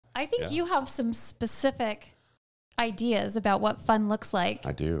I think you have some specific ideas about what fun looks like.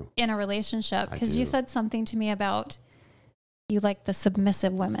 I do. In a relationship. Because you said something to me about you like the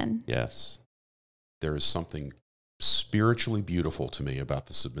submissive women. Yes. There is something spiritually beautiful to me about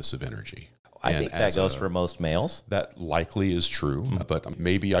the submissive energy. I think that goes for most males. That likely is true, but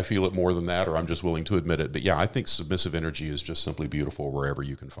maybe I feel it more than that, or I'm just willing to admit it. But yeah, I think submissive energy is just simply beautiful wherever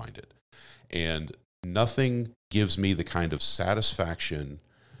you can find it. And nothing gives me the kind of satisfaction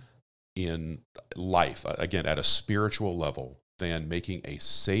in life, again, at a spiritual level, than making a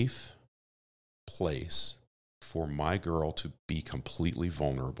safe place for my girl to be completely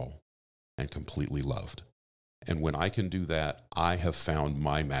vulnerable and completely loved. And when I can do that, I have found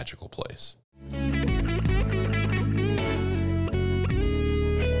my magical place.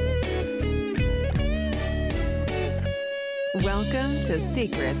 Welcome to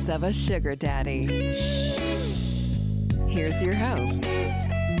Secrets of a Sugar Daddy. Here's your host,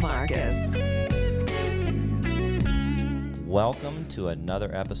 Marcus. Welcome to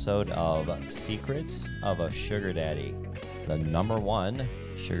another episode of Secrets of a Sugar Daddy, the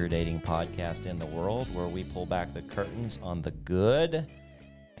 #1 sugar dating podcast in the world, where we pull back the curtains on the good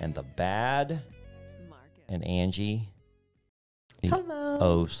and the bad. Marcus. And Angie, the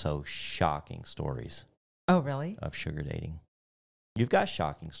Hello. so shocking stories Oh, really? of sugar dating. You've got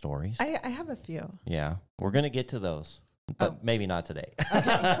shocking stories. I have a few. Yeah, we're going to get to those, but maybe not today.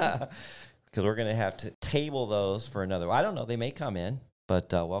 Because we're going to have to table those for another. I don't know. They may come in,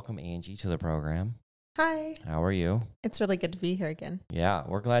 but welcome, Angie, to the program. Hi. How are you? It's really good to be here again. Yeah,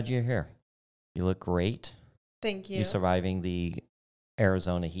 we're glad you're here. You look great. Thank you. You surviving the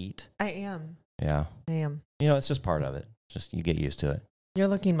Arizona heat. I am. Yeah. I am. You know, it's just part of it. Just you get used to it. You're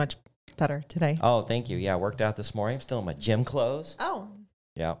looking much better today. Oh, thank you. Yeah, I worked out this morning. I'm still in my gym clothes. Oh.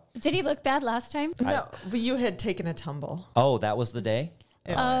 Yeah. Did he look bad last time? No, but you had taken a tumble. Oh, that was the day?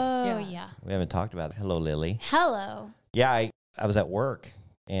 Yeah. We haven't talked about it. Hello, Lilly. Hello. Yeah, I was at work,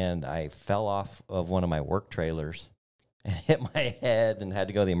 and I fell off of one of my work trailers and hit my head and had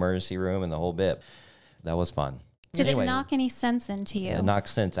to go to the emergency room and the whole bit. That was fun. Did Anyway, it knock any sense into you? It knocked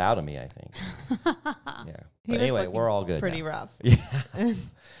sense out of me, I think. Yeah. He But was anyway, looking we're all good Pretty now. rough. Yeah.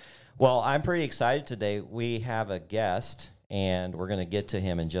 Well, I'm pretty excited today. We have a guest, and we're going to get to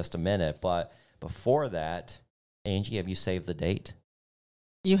him in just a minute. But before that, Angie, have you saved the date?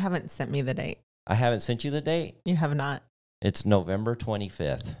 You haven't sent me the date. I haven't sent you the date. You have not. It's November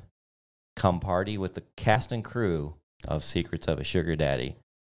 25th. Come party with the cast and crew of Secrets of a Sugar Daddy.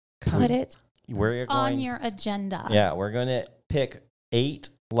 Put it We're on going, your agenda. Yeah, we're going to pick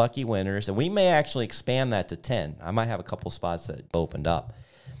 8 lucky winners, and we may actually expand that to 10. I might have a couple spots that opened up.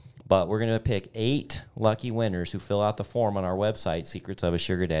 But we're going to pick 8 lucky winners who fill out the form on our website,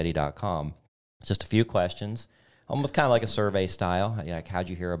 secretsofasugardaddy.com. It's just a few questions, almost kind of like a survey style. Like, how'd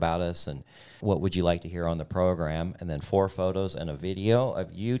you hear about us, and what would you like to hear on the program? And then 4 photos and a video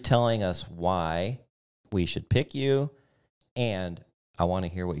of you telling us why we should pick you. And I want to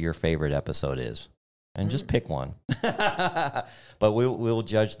hear what your favorite episode is. And just pick one. But we'll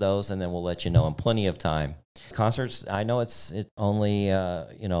judge those, and then we'll let you know in plenty of time. Concerts, I know it's only, 3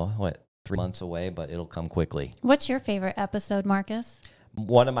 months away, but it'll come quickly. What's your favorite episode, Marcus?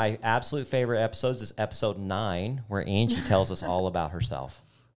 One of my absolute favorite episodes is episode 9, where Angie tells us all about herself.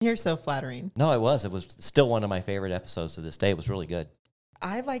 You're so flattering. No, it was. It was still one of my favorite episodes to this day. It was really good.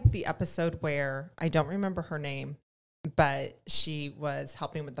 I like the episode where I don't remember her name, but she was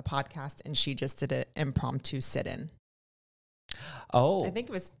helping with the podcast and she just did an impromptu sit-in. Oh. I think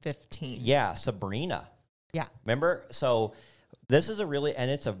it was 15. Yeah, Sabrina. Yeah. Remember? So this is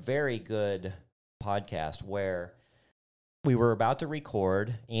it's a very good podcast where we were about to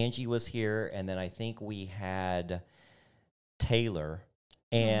record. Angie was here, and then I think we had Taylor,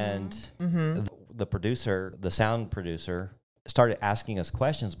 and the producer, the sound producer, started asking us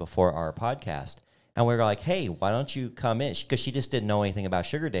questions before our podcast. And we were like, hey, why don't you come in? Because she just didn't know anything about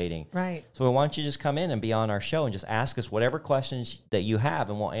sugar dating. Right. So why don't you just come in and be on our show and just ask us whatever questions that you have,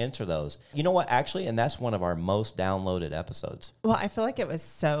 and we'll answer those. You know what, actually, and that's one of our most downloaded episodes. Well, I feel like it was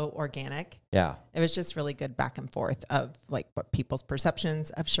so organic. Yeah. It was just really good back and forth of like what people's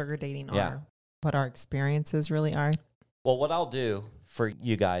perceptions of sugar dating Yeah. are, what our experiences really are. Well, what I'll do for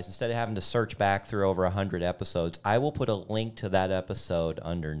you guys, instead of having to search back through over 100 episodes, I will put a link to that episode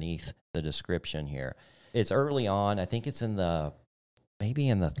underneath the description here. It's early on. I think it's maybe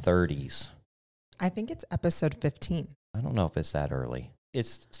in the 30s. I think it's episode 15. I don't know if it's that early.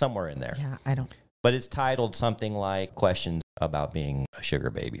 It's somewhere in there. Yeah, I don't. But it's titled something like Questions About Being a Sugar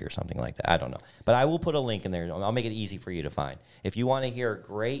Baby or something like that. I don't know. But I will put a link in there. I'll make it easy for you to find. If you want to hear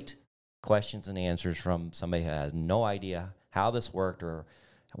great questions and answers from somebody who has no idea how this worked or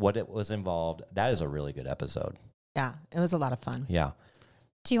what it was involved. That is a really good episode. Yeah, it was a lot of fun. Yeah.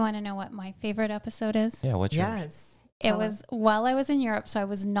 Do you want to know what my favorite episode is? Yeah. What's yours? Yes. It Tell was us. while I was in Europe, so I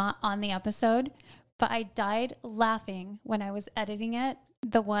was not on the episode, but I died laughing when I was editing it.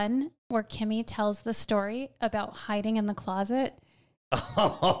 The one where Kimmy tells the story about hiding in the closet.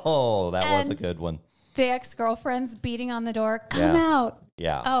 Oh, that was a And- good one. The ex-girlfriend's beating on the door. Come Yeah. out.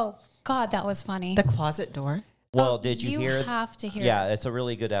 Yeah. Oh, God, that was funny. The closet door. Well, Oh, did you you hear? have to hear Yeah, it. it's a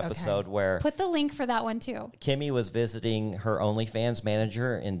really good episode where Put the link for that one, too. Kimmy was visiting her OnlyFans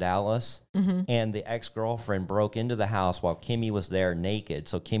manager in Dallas, and the ex-girlfriend broke into the house while Kimmy was there naked.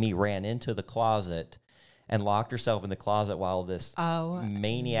 So Kimmy ran into the closet and locked herself in the closet while this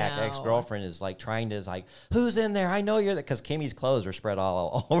maniac no. ex-girlfriend is like trying to who's in there? I know you're there, because Kimmy's clothes are spread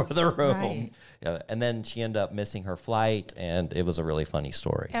all over the room. Right. Yeah, and then she ended up missing her flight, and it was a really funny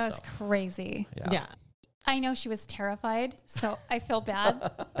story. It was so, crazy. Yeah. I know she was terrified, so I feel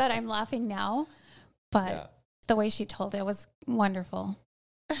bad that I'm laughing now, but Yeah. the way she told it was wonderful.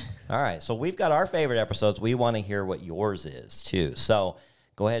 All right, so we've got our favorite episodes. We want to hear what yours is too. So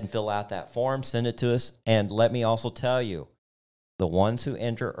go ahead and fill out that form, send it to us, and let me also tell you, the ones who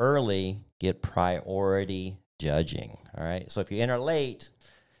enter early get priority judging. All right, so if you enter late,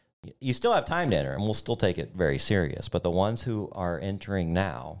 you still have time to enter, and we'll still take it very serious. But the ones who are entering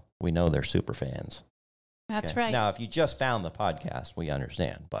now, we know they're super fans. That's Okay? right. Now, if you just found the podcast, we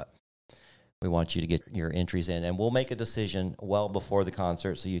understand, but we want you to get your entries in, and we'll make a decision well before the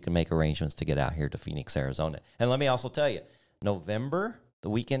concert so you can make arrangements to get out here to Phoenix, Arizona. And let me also tell you, November, the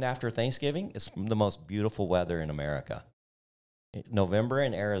weekend after Thanksgiving, is the most beautiful weather in America. November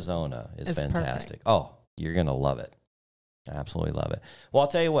in Arizona is It's fantastic. perfect. Oh, you're going to love it. Absolutely love it. Well, I'll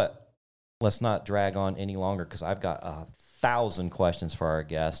tell you what, let's not drag on any longer because I've got 1,000 questions for our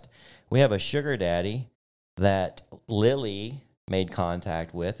guest. We have a sugar daddy that Lilly made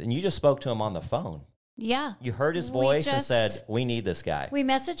contact with, and you just spoke to him on the phone. Yeah. You heard his We voice and just- said, we need this guy. We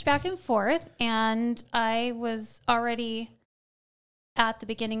messaged back and forth, and I was already at the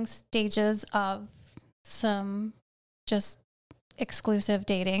beginning stages of some just exclusive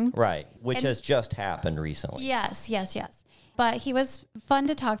dating. Right, which And- has just happened recently. Yes. But he was fun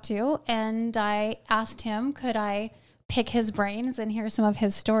to talk to, and I asked him, could I pick his brains and hear some of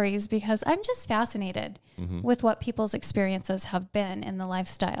his stories, because I'm just fascinated with what people's experiences have been in the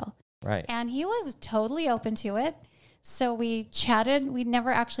lifestyle. Right. And he was totally open to it. So we chatted. We never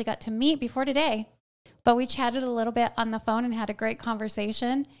actually got to meet before today, but we chatted a little bit on the phone and had a great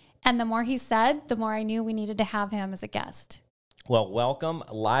conversation. And the more he said, the more I knew we needed to have him as a guest. Well, welcome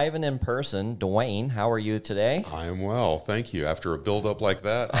live and in person, Dwayne. How are you today? I am well, thank you. After a build-up like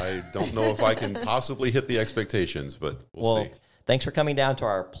that, I don't know if I can possibly hit the expectations, but we'll see. Thanks for coming down to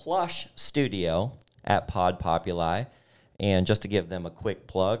our plush studio at Pod Populi. And just to give them a quick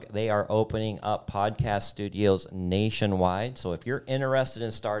plug, they are opening up podcast studios nationwide. So if you're interested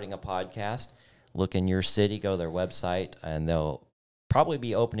in starting a podcast, look in your city, go to their website, and they'll probably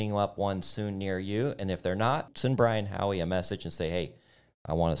be opening up one soon near you. And if they're not, send Brian Howie a message and say, hey,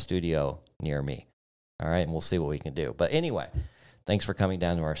 I want a studio near me. All right, and we'll see what we can do. But anyway, thanks for coming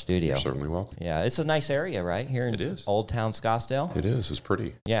down to our studio. You're certainly welcome. Yeah, it's a nice area, right? Here in It is. Old Town Scottsdale. It is. It's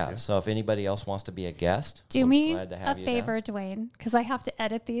pretty. Yeah, so if anybody else wants to be a guest, Do we're me glad to a have you down. favor, Dwayne, because I have to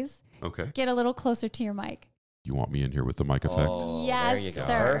edit these. Okay. Get a little closer to your mic. You want me in here with the mic effect? Oh, Yes, there you go.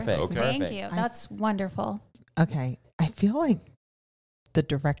 sir. Perfect. Okay. Thank Perfect. you. That's wonderful. Okay. I feel like the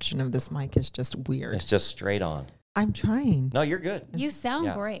direction of this mic is just weird. It's just straight on. I'm trying. No, you're good. You sound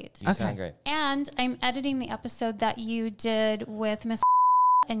Yeah. great. You sound great. And I'm editing the episode that you did with Miss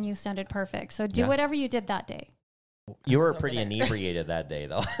and you sounded perfect. So do Yeah. whatever you did that day. You were over pretty there. inebriated that day,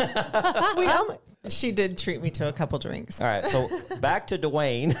 though. She did treat me to a couple drinks. All right, so back to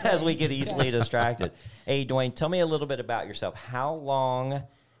Dwayne as we get easily distracted. Hey, Dwayne, tell me a little bit about yourself. How long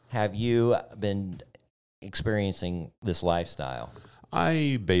have you been experiencing this lifestyle?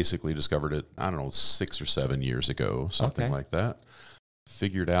 I basically discovered it, I don't know, 6 or 7 years ago, something Okay. like that.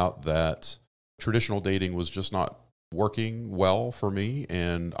 Figured out that traditional dating was just not working well for me,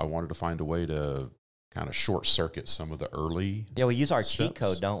 and I wanted to find a way to kind of short circuit some of the early. Yeah, we use our cheat Steps.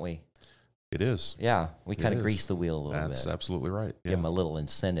 code, don't we? It is. Yeah, we kind It of is. grease the wheel a little That's bit. absolutely right. Give them a little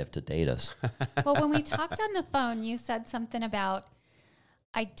incentive to date us. Well, when we talked on the phone, you said something about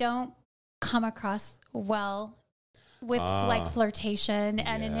I don't come across well with like flirtation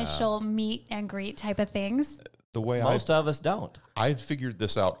and yeah. initial meet and greet type of things. The way Most of us don't. I figured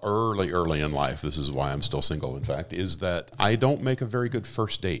this out early in life. This is why I'm still single, in fact, is that I don't make a very good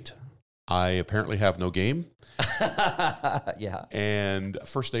first date. I apparently have no game, Yeah. and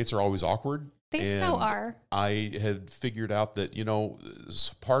first dates are always awkward. They so are. I had figured out that,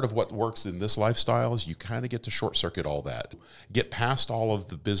 part of what works in this lifestyle is you kind of get to short circuit all that. Get past all of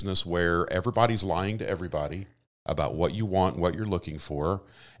the business where everybody's lying to everybody about what you want, what you're looking for.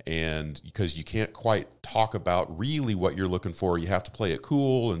 And because you can't quite talk about really what you're looking for, you have to play it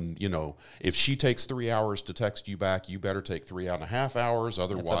cool. And, if she takes 3 hours to text you back, you better take 3.5 hours.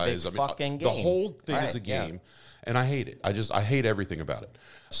 Otherwise, it's a big fucking the game. whole thing Right, is a game. yeah. And I hate it. I hate everything about it.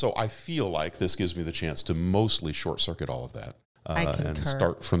 So I feel like this gives me the chance to mostly short circuit all of that I concur. and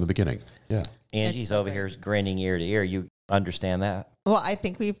start from the beginning. Yeah. Angie's so over here grinning ear to ear. You understand that? Well, I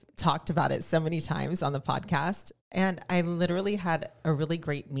think we've talked about it so many times on the podcast. And I literally had a really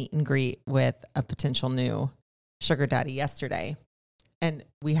great meet and greet with a potential new sugar daddy yesterday. And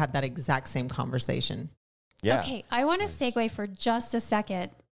we had that exact same conversation. Yeah. Okay, I want to segue for just a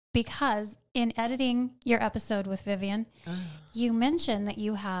second because in editing your episode with Vivian, you mentioned that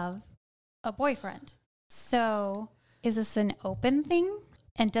you have a boyfriend. So is this an open thing?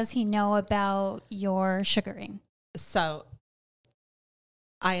 And does he know about your sugaring? So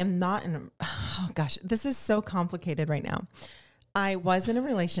I am not oh gosh, this is so complicated right now. I was in a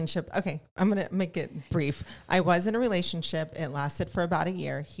relationship. Okay, I'm going to make it brief. I was in a relationship. It lasted for about a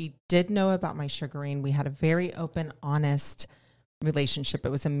year. He did know about my sugaring. We had a very open, honest relationship. It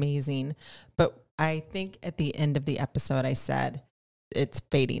was amazing. But I think at the end of the episode, I said, it's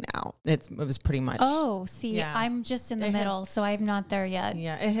fading out. It was pretty much. Oh, see, Yeah. I'm just in the middle, so I'm not there yet.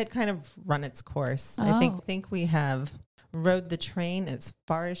 Yeah, it had kind of run its course. Oh. I think we have rode the train as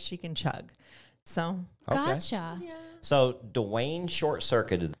far as she can chug. So, Okay. Gotcha. So Dwayne short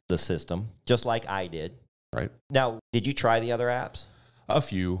circuited the system just like I did. Right. Now, did you try the other apps? A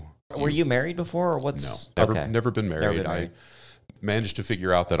few. Were you married before or what's No, okay. never been married. Never been married. I managed to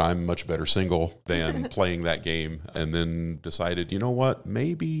figure out that I'm much better single than playing that game, and then decided, you know what,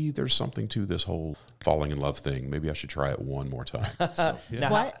 maybe there's something to this whole falling in love thing. Maybe I should try it one more time. So, yeah.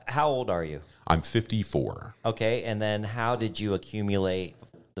 Now, What? how old are you? I'm 54. Okay, and then how did you accumulate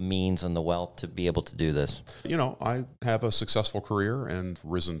the means and the wealth to be able to do this? I have a successful career and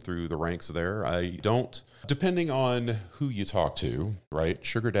risen through the ranks there. I don't, depending on who you talk to, right?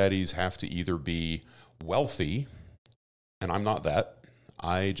 Sugar daddies have to either be wealthy, and I'm not that.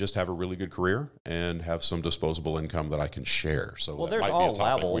 I just have a really good career and have some disposable income that I can share. So Well, that there's might all be a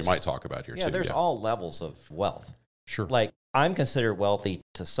topic levels. we might talk about here Yeah, too. there's all levels of wealth. Sure. Like, I'm considered wealthy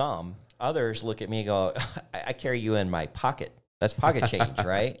to some. Others look at me and go, I carry you in my pocket. That's pocket change,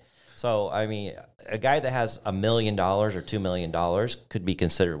 right? So, I mean, a guy that has $1 million or $2 million could be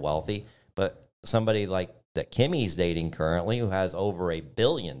considered wealthy, but somebody like that Kimmy's dating currently who has over $1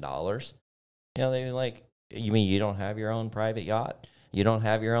 billion, they'd be like, you mean you don't have your own private yacht? You don't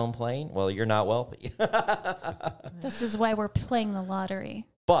have your own plane? Well, you're not wealthy. This is why we're playing the lottery.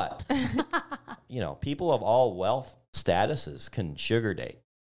 But, people of all wealth statuses can sugar date.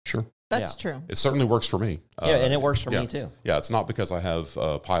 Sure. that's true. It certainly works for me. Yeah, and it works for yeah. me too. Yeah, it's not because I have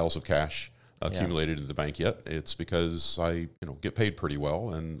piles of cash accumulated in the bank yet. It's because I, get paid pretty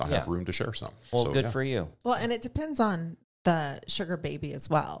well and I have room to share some. Well, So, good yeah. for you. Well, and it depends on the sugar baby as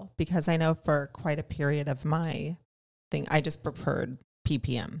well, because I know for quite a period of my thing, I just preferred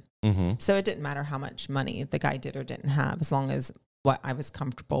PPM. Mm-hmm. So it didn't matter how much money the guy did or didn't have, as long as what I was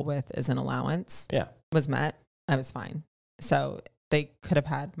comfortable with as an allowance Yeah. was met, I was fine. So they could have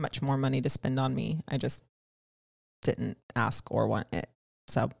had much more money to spend on me. I just didn't ask or want it.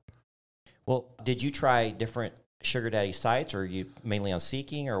 So Well, did you try different sugar daddy sites, or are you mainly on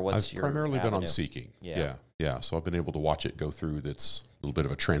Seeking, or what's I've your primarily been on avenue? Seeking. Yeah. Yeah. So I've been able to watch it go through. That's a little bit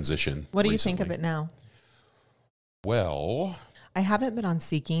of a transition. what do you think of recently. it now? Well, I haven't been on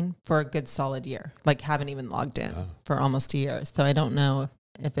Seeking for a good solid year, like haven't even logged in for almost a year. So I don't know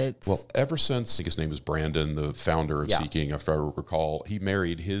if it's... Well, ever since, I think his name is Brandon, the founder of Yeah. Seeking, if I recall, he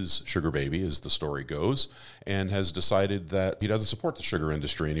married his sugar baby, as the story goes, and has decided that he doesn't support the sugar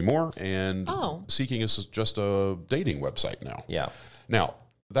industry anymore. And Seeking is just a dating website now. Yeah. Now,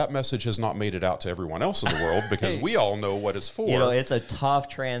 that message has not made it out to everyone else in the world because we all know what it's for. It's a tough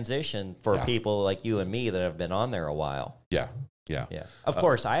transition for people like you and me that have been on there a while. Yeah. Yeah. Of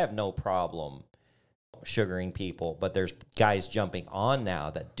course, I have no problem sugaring people, but there's guys jumping on now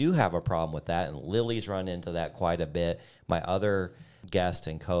that do have a problem with that, and Lily's run into that quite a bit. My other guests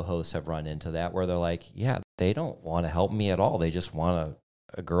and co-hosts have run into that, where they're like, yeah, they don't want to help me at all. They just want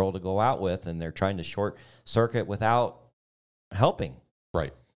a girl to go out with, and they're trying to short circuit without helping.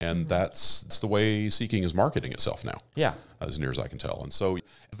 Right. And that's the way Seeking is marketing itself now. Yeah. As near as I can tell. And so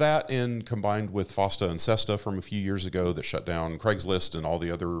that, in combined with FOSTA and SESTA from a few years ago that shut down Craigslist and all the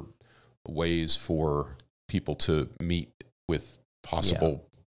other ways for people to meet with possible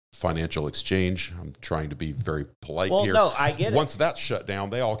financial exchange. I'm trying to be very polite Well, here. no, I get it. Once that shut down,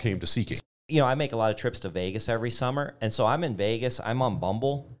 they all came to Seeking. I make a lot of trips to Vegas every summer. And so I'm in Vegas, I'm on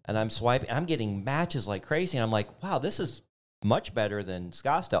Bumble, and I'm swiping. I'm getting matches like crazy. And I'm like, wow, this is much better than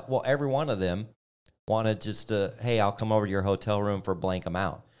Scottsdale. Well, every one of them wanted just to, hey, I'll come over to your hotel room for blank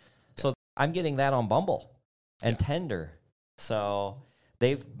amount. So I'm getting that on Bumble and Tinder. So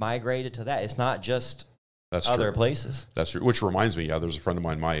they've migrated to that. It's not just other places. That's true. Which reminds me, there's a friend of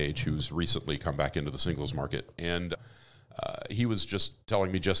mine my age who's recently come back into the singles market. And he was just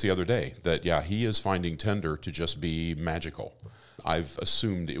telling me just the other day that, he is finding Tinder to just be magical. I've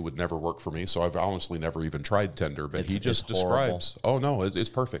assumed it would never work for me, so I've honestly never even tried Tinder. But he just describes, oh, no, it's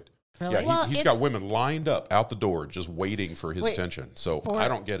perfect. Really? Yeah, Well, he's got women lined up out the door just waiting for his attention. So I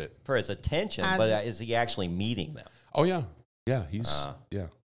don't get it. For his attention, but is he actually meeting them? Oh, yeah. Yeah, he's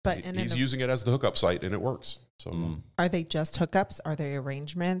using it as the hookup site, and it works. So Are they just hookups? Are they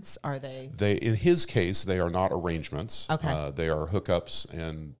arrangements? Are they? in his case, they are not arrangements. Okay. They are hookups,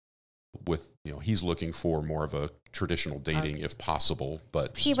 and with he's looking for more of a traditional dating if possible.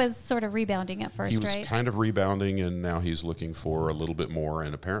 But He was sort of rebounding at first, he was right? kind of rebounding, and now he's looking for a little bit more,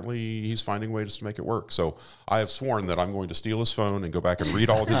 and apparently he's finding ways to make it work. So I have sworn that I'm going to steal his phone and go back and read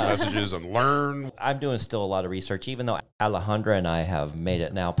all of his messages and learn. I'm doing still a lot of research, even though Alejandra and I have made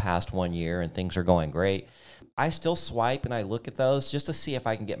it now past 1 year and things are going great. I still swipe and I look at those just to see if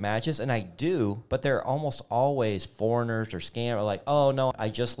I can get matches, and I do, but they're almost always foreigners or scammers. Like, oh no, I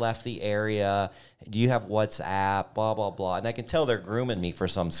just left the area. Do you have WhatsApp? Blah blah blah, and I can tell they're grooming me for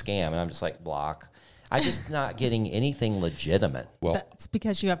some scam, and I'm just like, block. I'm just not getting anything legitimate. Well, That's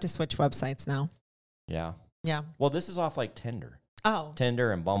because you have to switch websites now. Yeah. Yeah. Well, this is off like Tinder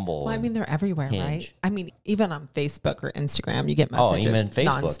and Bumble. Well, I mean, they're everywhere, Hinge. right? I mean, even on Facebook or Instagram, you get Oh, messages even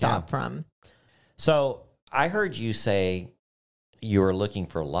Facebook, nonstop from. So I heard you say you were looking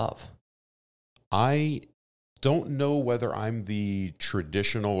for love. I don't know whether I'm the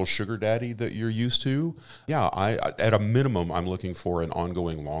traditional sugar daddy that you're used to. Yeah, I at a minimum, I'm looking for an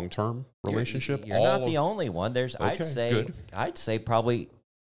ongoing long-term relationship. You're not the only one. There's, Okay, I'd say probably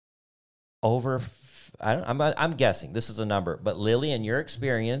over. I'm guessing this is a number, but Lilly, in your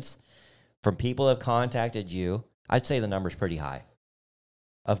experience, from people who have contacted you, I'd say the number's pretty high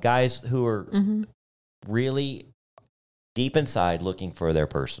of guys who are really deep inside looking for their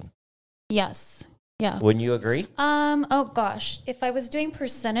person. Yes. Yeah. Wouldn't you agree? Oh gosh. If I was doing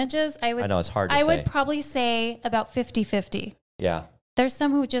percentages, I would. I know it's hard to I say. would probably say about 50-50. Yeah. There's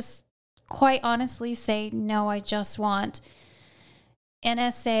some who just quite honestly say, no, I just want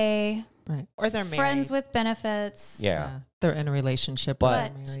NSA, Right. Or they're married. friends with benefits. Yeah. They're in a relationship.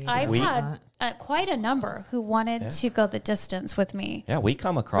 But or married I've or had not. quite a number who wanted to go the distance with me. Yeah, we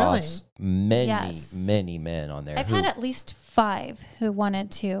come across many, Yes. many men on there. I've had at least 5 who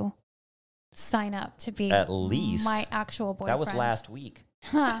wanted to sign up to be At least? my actual boyfriend. that was last week.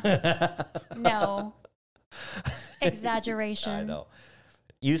 Huh. No. Exaggeration. I know.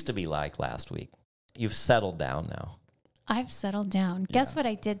 Used to be like last week. You've settled down now. I've settled down. Guess what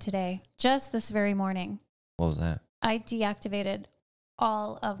I did today? Just this very morning. What was that? I deactivated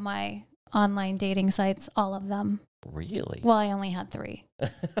all of my online dating sites, all of them. Really? Well, I only had 3,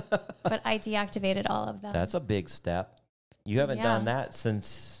 but I deactivated all of them. That's a big step. You haven't Yeah. done that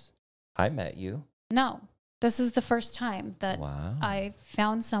since I met you. No, this is the first time that Wow. I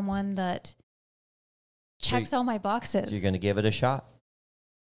found someone that checks all my boxes. So you're going to give it a shot?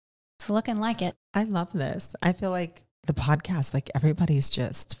 It's looking like it. I love this. I feel like the podcast, like everybody's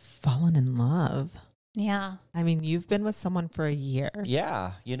just fallen in love. Yeah. I mean, you've been with someone for a year.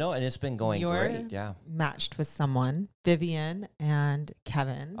 Yeah. And it's been going You're great. Yeah. matched with someone, Vivian and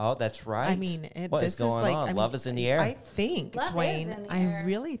Kevin. Oh, that's right. I mean, what this is going like, on? I mean, Love is in the air. I think, Love is Dwayne, in the I air.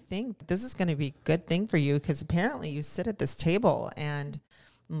 really think this is going to be a good thing for you because apparently you sit at this table and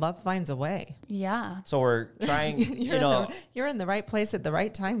love finds a way. Yeah. So we're trying, You're in the right place at the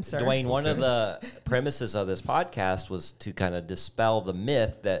right time, sir. Dwayne, one of the premises of this podcast was to kind of dispel the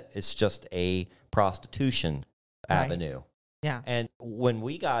myth that it's just a prostitution Right. avenue. Yeah. And when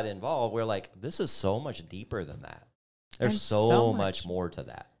we got involved, we're like, this is so much deeper than that. There's And so so much more to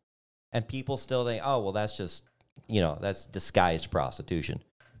that. And people still think, oh, well, that's just, that's disguised prostitution.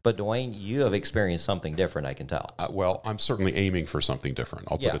 But Dwayne, you have experienced something different, I can tell. Well, I'm certainly aiming for something different.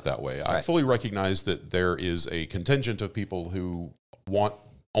 I'll Yeah. put it that way. I Right. fully recognize that there is a contingent of people who want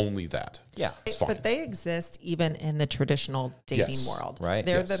only that. Yeah. It's fine. But they exist even in the traditional dating Yes. world. Right.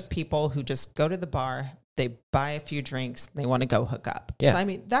 They're Yes. the people who just go to the bar, they buy a few drinks, they want to go hook up. Yeah. So, I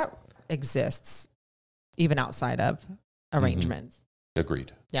mean, that exists even outside of arrangements.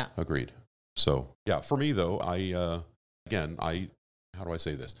 Agreed. Yeah. Agreed. So, yeah, for me, though, I how do I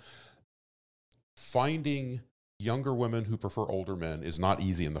say this? Finding younger women who prefer older men is not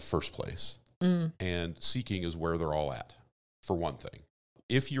easy in the first place. And seeking is where they're all at, for one thing.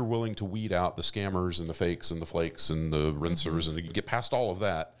 If you're willing to weed out the scammers and the fakes and the flakes and the rinsers and you get past all of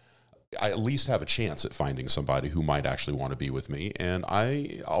that, I at least have a chance at finding somebody who might actually want to be with me. And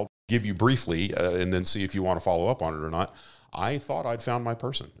I'll give you briefly and then see if you want to follow up on it or not. I thought I'd found my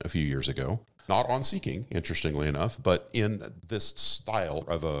person a few years ago, not on Seeking, interestingly enough, but in this style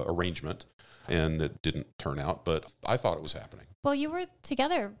of a arrangement. And it didn't turn out, but I thought it was happening. Well, you were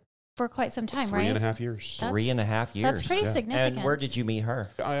together for quite some time, right? 3.5 years. 3.5 years. That's pretty significant. And where did you meet her?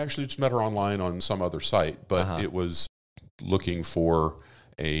 I actually just met her online on some other site, but it was looking for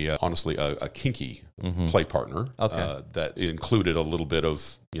honestly, a kinky play partner that included a little bit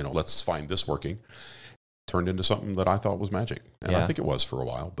of, let's find this working. Turned into something that I thought was magic. And I think it was for a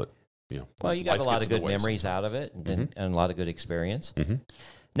while, but, Well, you got a lot of good memories out of it and a lot of good experience.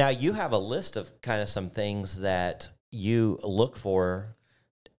 Now, you have a list of kind of some things that you look for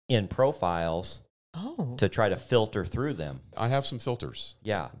in profiles to try to filter through them. I have some filters.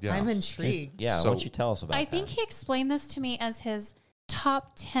 Yeah. I'm intrigued. Yeah, why don't you tell us about that? I think he explained this to me as his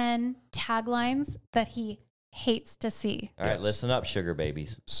top 10 taglines that he hates to see. All right, listen up, sugar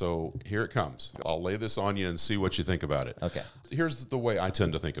babies. So here it comes. I'll lay this on you and see what you think about it. Okay. Here's the way I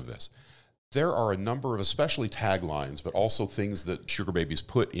tend to think of this. There are a number of, especially taglines, but also things that sugar babies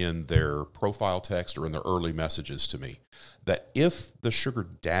put in their profile text or in their early messages to me, that if the sugar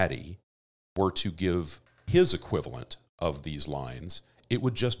daddy were to give his equivalent of these lines, it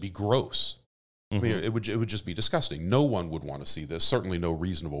would just be gross. I mean, it would just be disgusting. No one would want to see this, certainly no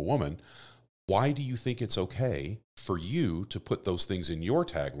reasonable woman. Why do you think it's okay for you to put those things in your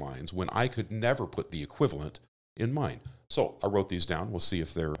taglines when I could never put the equivalent in mine? So I wrote these down. We'll see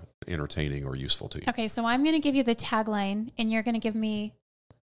if they're entertaining or useful to you. Okay, so I'm going to give you the tagline, and you're going to give me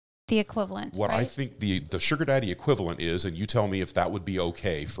the equivalent. What right? I think the sugar daddy equivalent is, and you tell me if that would be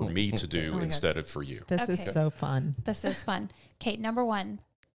okay for me to do instead of for you. This is so fun. This is fun. Kate, number 1,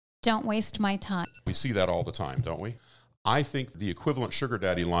 don't waste my time. We see that all the time, don't we? I think the equivalent sugar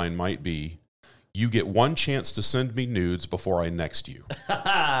daddy line might be, you get one chance to send me nudes before I next you.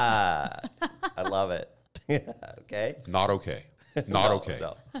 I love it. Okay. Not okay. Not okay.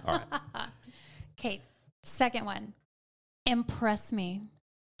 No. All right. Kate, second one, impress me.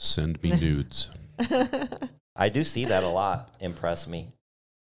 Send me nudes. I do see that a lot. Impress me.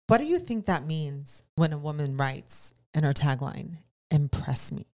 What do you think that means when a woman writes in her tagline,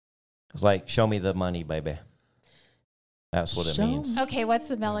 impress me? It's like, show me the money, baby. That's what it means. Okay, what's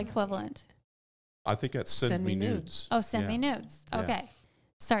the male equivalent? I think that's send me nudes. Oh, send me nudes. Okay.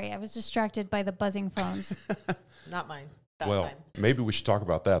 Sorry, I was distracted by the buzzing phones. Not mine. Maybe we should talk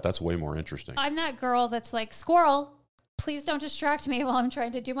about that. That's way more interesting. I'm that girl that's like, squirrel, please don't distract me while I'm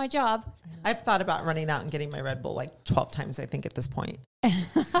trying to do my job. I've thought about running out and getting my Red Bull like 12 times, I think, at this point.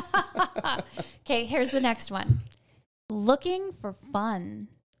 Okay, here's the next one. Looking for fun.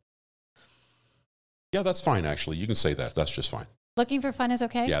 Yeah, that's fine, actually. You can say that. That's just fine. Looking for fun is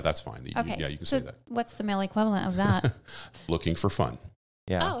okay? Yeah, that's fine. Okay. Yeah, you can so say that. What's the male equivalent of that? Looking for fun.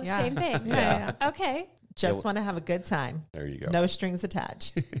 Yeah. Oh, same thing. Yeah. Okay. Just want to have a good time. There you go. No strings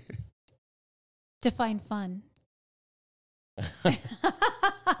attached. Define fun.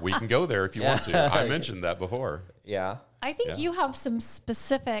 We can go there if you want to. I mentioned that before. Yeah. I think you have some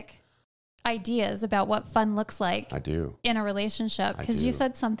specific ideas about what fun looks like I do. in a relationship, I because you do.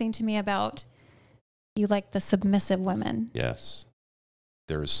 said something to me about you like the submissive women. Yes.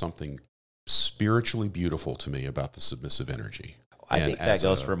 There is something spiritually beautiful to me about the submissive energy. I think that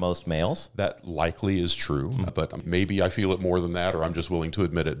goes for most males. That likely is true, but maybe I feel it more than that, or I'm just willing to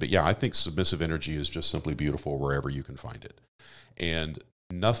admit it. But yeah, I think submissive energy is just simply beautiful wherever you can find it. And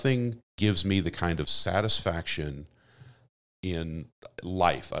nothing gives me the kind of satisfaction in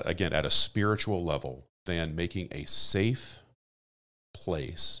life, again, at a spiritual level, than making a safe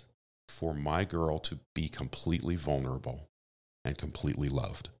place for my girl to be completely vulnerable and completely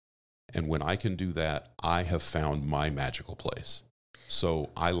loved. And when I can do that, I have found my magical place. So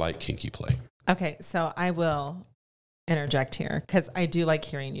I like kinky play. Okay, so I will interject here because I do like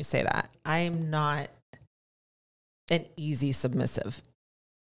hearing you say that. I am not an easy submissive.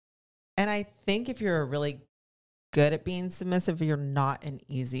 And I think if you're really good at being submissive, you're not an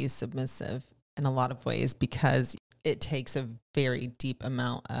easy submissive in a lot of ways, because it takes a very deep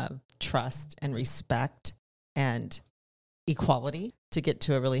amount of trust and respect and equality to get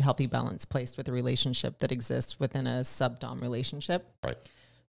to a really healthy, balanced place with a relationship that exists within a sub-dom relationship. Right.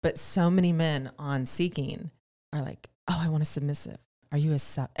 But so many men on Seeking are like, oh, I want a submissive. Are you a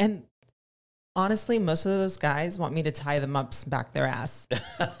sub? And honestly, most of those guys want me to tie them up, back their ass.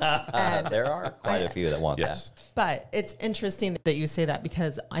 And There are quite a few that want Yes. that. But it's interesting that you say that,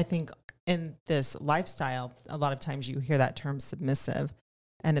 because I think in this lifestyle, a lot of times you hear that term submissive,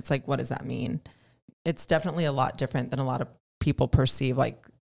 and it's like, what does that mean? It's definitely a lot different than a lot of people perceive, like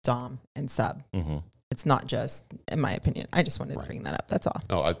dom and sub. Mm-hmm. It's not just, in my opinion. I just wanted to bring that up. That's all.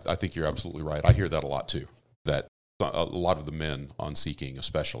 No, I think you're absolutely right. I hear that a lot too, that a lot of the men on Seeking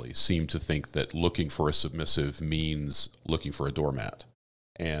especially seem to think that looking for a submissive means looking for a doormat.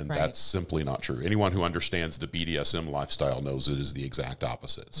 And Right. that's simply not true. Anyone who understands the BDSM lifestyle knows it is the exact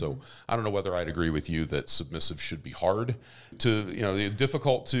opposite. So I don't know whether I'd agree with you that submissive should be hard to,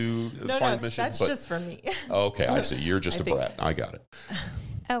 difficult to find missions. That's but, just for me. okay, I see. You're just I a think- brat. I got it.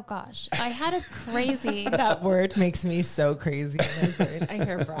 Oh gosh, I had a crazy. That word makes me so crazy. I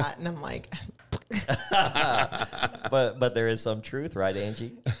hear brat and I'm like, But there is some truth, right,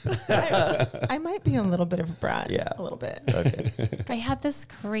 Angie? I might be a little bit of a brat. Yeah. A little bit. Okay. I had this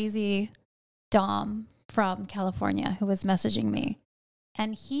crazy dom from California who was messaging me,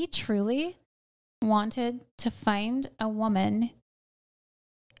 and he truly wanted to find a woman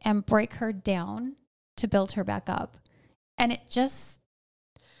and break her down to build her back up. And it just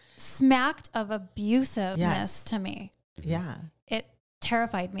smacked of abusiveness Yes. to me. Yeah. It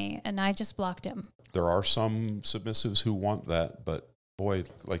terrified me, and I just blocked him. There are some submissives who want that, but boy,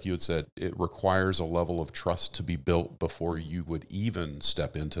 like you had said, it requires a level of trust to be built before you would even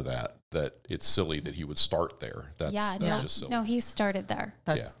step into that it's silly that he would start there. That's just silly. No, he started there.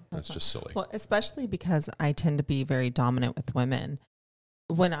 That's just silly. Well, especially because I tend to be very dominant with women.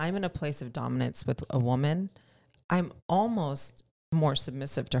 When I'm in a place of dominance with a woman, I'm almost more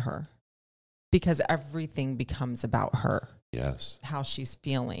submissive to her, because everything becomes about her. Yes. How she's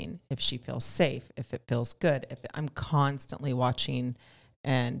feeling, if she feels safe, if it feels good, if I'm constantly watching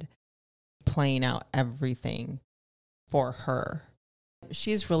and playing out everything for her.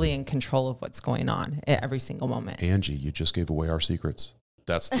 She's really in control of what's going on at every single moment. Angie, you just gave away our secrets.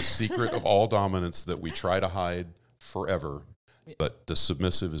 That's the secret of all dominance that we try to hide forever, but the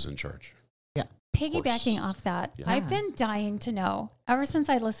submissive is in charge. Piggybacking off that, Yeah. I've been dying to know ever since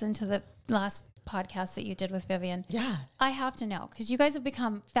I listened to the last podcast that you did with Vivian. Yeah, I have to know, because you guys have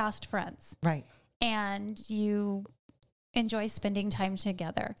become fast friends right. and you enjoy spending time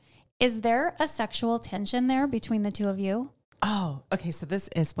together. Is there a sexual tension there between the two of you? Oh, okay. So this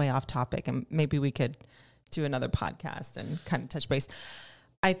is way off topic, and maybe we could do another podcast and kind of touch base.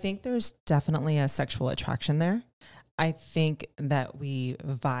 I think there's definitely a sexual attraction there. I think that we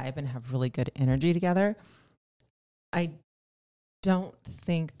vibe and have really good energy together. I don't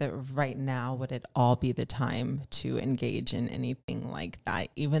think that right now would it all be the time to engage in anything like that,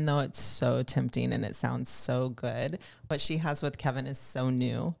 even though it's so tempting and it sounds so good. What she has with Kevin is so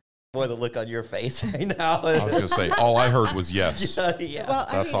new. Boy, the look on your face right now. I was going to say, all I heard was yes. Yeah. Well,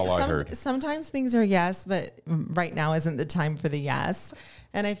 That's all I heard. Sometimes things are yes, but right now isn't the time for the yes.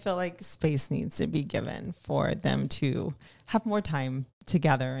 And I feel like space needs to be given for them to have more time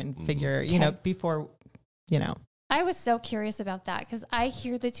together and figure, before, I was so curious about that, because I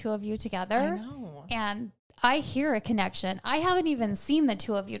hear the two of you together I know. and I hear a connection. I haven't even seen the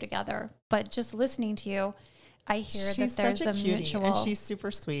two of you together, but just listening to you, I hear She's that there's such a cutie, mutual and she's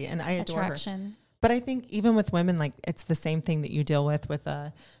super sweet, and I adore her. attraction. But I think even with women, like it's the same thing that you deal with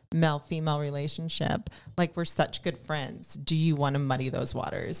a male-female relationship. Like, we're such good friends. Do you want to muddy those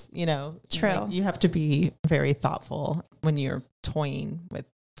waters? True. Like, you have to be very thoughtful when you're toying with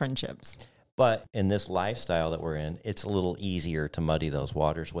friendships. But in this lifestyle that we're in, it's a little easier to muddy those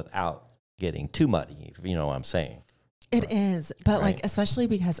waters without getting too muddy, if you know what I'm saying. It is, but Right. like, especially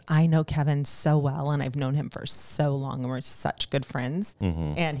because I know Kevin so well and I've known him for so long and we're such good friends.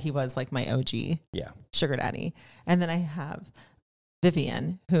 Mm-hmm. And he was like my OG Yeah. sugar daddy. And then I have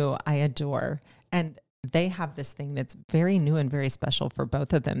Vivian, who I adore. And they have this thing that's very new and very special for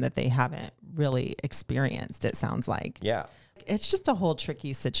both of them that they haven't really experienced, it sounds like. Yeah. It's just a whole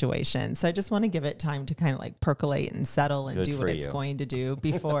tricky situation. So I just want to give it time to kind of like percolate and settle and Good do for what it's you. going to do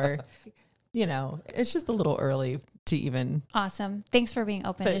before, it's just a little early to even. Awesome. Thanks for being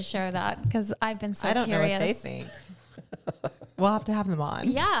open But- to share that, because I've been so I don't curious. know what they think. We'll have to have them on.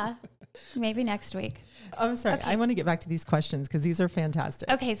 Yeah. Maybe next week. I'm sorry. Okay. I want to get back to these questions because these are fantastic.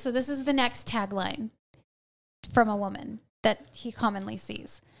 Okay, so this is the next tagline from a woman that he commonly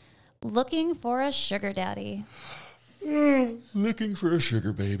sees. Looking for a sugar daddy. Looking for a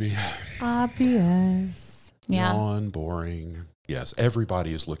sugar baby. Obvious. Yeah. Yawn, boring. Yes,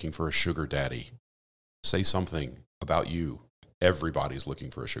 everybody is looking for a sugar daddy. Say something about you. Everybody's looking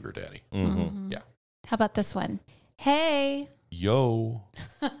for a sugar daddy. Mm-hmm. Mhm. Yeah. How about this one? Hey, Yo.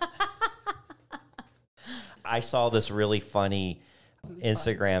 I saw this really funny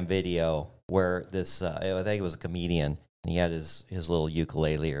Instagram video where this, I think it was a comedian, and he had his little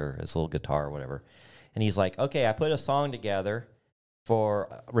ukulele or his little guitar or whatever. And he's like, okay, I put a song together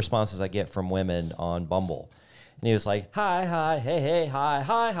for responses I get from women on Bumble. And he was like, hi, hi, hey, hey, hi,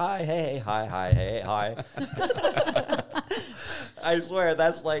 hi, hi, hey, hi, hi, hey, hi. I swear,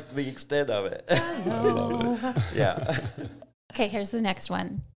 that's like the extent of it. Yeah. Okay, here's the next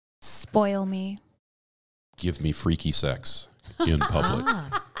one. Spoil me. Give me freaky sex in public.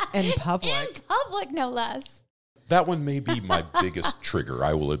 In public. In public, no less. That one may be my biggest trigger,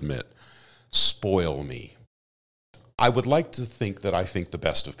 I will admit. Spoil me. I would like to think that I think the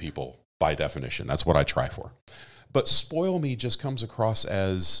best of people by definition. That's what I try for. But spoil me just comes across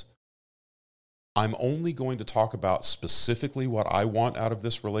as I'm only going to talk about specifically what I want out of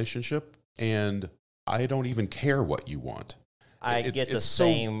this relationship, and I don't even care what you want. I get the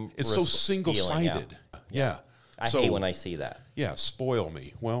same. It's so single-sided. Yeah. I hate when I see that. Yeah, spoil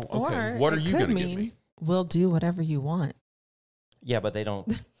me. Well, okay. Or What are it you could going to give mean, me? We'll do whatever you want. Yeah, but they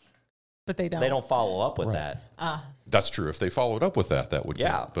don't. But they don't. They don't follow up with Right. that. That's true. If they followed up with that, that would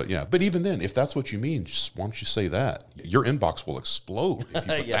count. But even then, if that's what you mean, just why don't you say that? Your inbox will explode if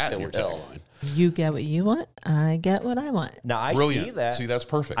you put Yes, that in it your will. tagline. You get what you want. I get what I want. Now I Brilliant. see that. See, that's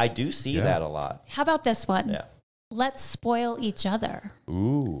perfect. I do see Yeah. that a lot. How about this one? Yeah. Let's spoil each other.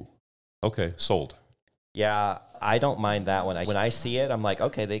 Ooh. Okay, sold. Yeah, I don't mind that one. When I see it, I'm like,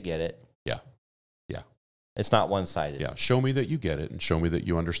 okay, they get it. Yeah. Yeah. It's not one-sided. Yeah. Show me that you get it and show me that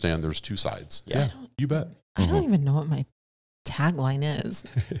you understand there's two sides. Yeah. You bet. I don't even know what my tagline is.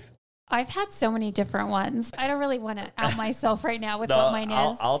 I've had so many different ones. I don't really want to out myself right now with No, what mine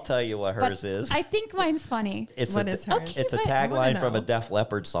is. I'll tell you what but hers is. I think mine's funny. It's What a, is hers? It's a Okay, but I wanna tagline from a know. Def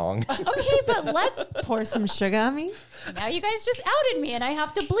Leppard song. Okay, but let's. Pour some sugar on me. Now you guys just outed me and I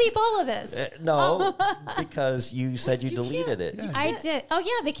have to bleep all of this. No, because you said you deleted it. Yeah. I did. Oh,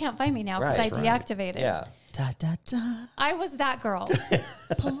 yeah, they can't find me now because Right. I deactivated. Yeah. Da da da. I was that girl.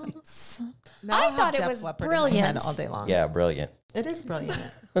 Pour some. Now I I'll have thought it Def was Leppard in my head brilliant. all day long. Yeah, brilliant. It is brilliant.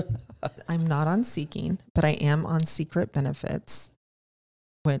 I'm not on Seeking, but I am on Secret Benefits,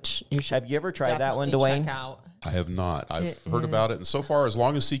 which you should Have you ever tried that one, definitely Dwayne? check out. I have not. I've It heard about is- it. And so far, as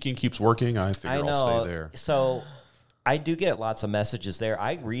long as Seeking keeps working, I figure I know. I'll stay there. So I do get lots of messages there.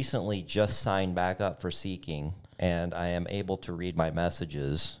 I recently just signed back up for Seeking, and I am able to read my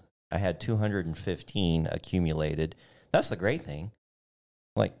messages. I had 215 accumulated. That's the great thing.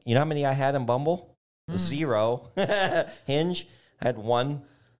 Like, you know how many I had in Bumble? 0. Hinge, I had 1.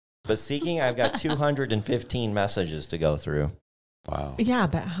 But Seeking, I've got 215 messages to go through. Wow. Yeah,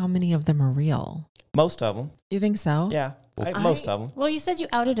 but how many of them are real? Most of them. You think so? Yeah, most of them. Well, you said you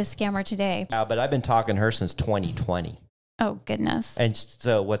outed a scammer today. Yeah, but I've been talking to her since 2020. Oh, goodness. And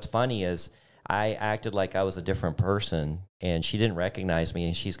so what's funny is I acted like I was a different person, and she didn't recognize me,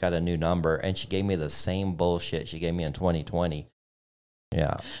 and she's got a new number, and she gave me the same bullshit she gave me in 2020.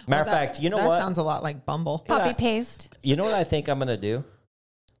 Yeah. Matter of fact, you know that what? sounds a lot like Bumble. Copy paste. You know what I think I'm going to do?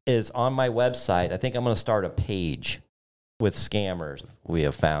 Is on my website, I think I'm going to start a page with scammers we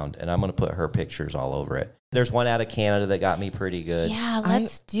have found, and I'm going to put her pictures all over it. There's one out of Canada that got me pretty good. Yeah,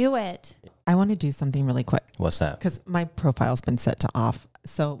 let's do it. I want to do something really quick What's that? because my profile's been set to off.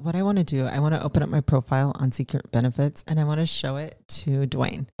 So what I want to do, I want to open up my profile on Secret Benefits and I want to show it to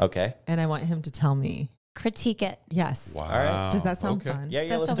Dwayne. Okay. And I want him to tell me, Critique it. yes. Wow. right. Does that sound Okay. fun? Yeah,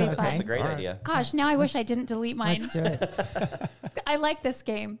 This'll let's be do it. That's a fun. great All right. idea. Gosh, now I wish I didn't delete mine. Let's do it. I like this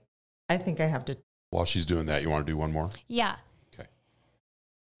game. I think I have to. While she's doing that, you want to do one more? Yeah. Okay.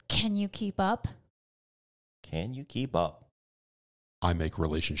 Can you keep up? Can you keep up? I make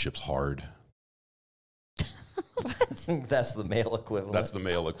relationships hard. That's the male equivalent. That's the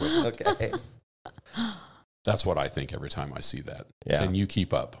male equivalent. Okay. That's what I think every time I see that. Yeah. Can you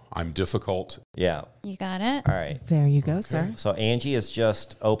keep up? I'm difficult. Yeah. You got it? All right. There you go, sir. So Angie has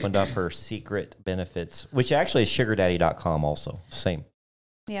just opened up her secret benefits, which actually is sugardaddy.com also. Same.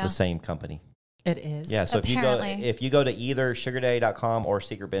 Yeah. It's the same company. It is. Yeah. So Apparently. if you go to either sugardaddy.com or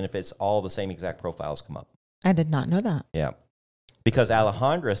secret benefits, all the same exact profiles come up. I did not know that. Yeah. Because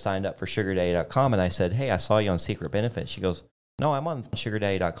Alejandra signed up for sugardaddy.com and I said, hey, I saw you on secret benefits. She goes, no, I'm on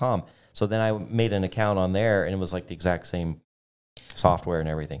sugardaddy.com. So then I made an account on there and it was like the exact same software and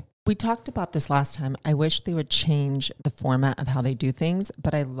everything. We talked about this last time. I wish they would change the format of how they do things,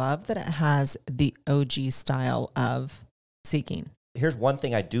 but I love that it has the OG style of Seeking. Here's one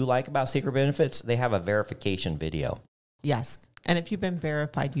thing I do like about secret benefits. They have a verification video. Yes. And if you've been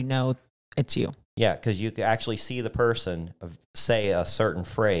verified, you know it's you. Yeah, because you can actually see the person say a certain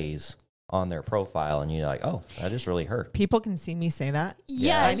phrase on their profile, and you're like, oh, that is really her. People can see me say that.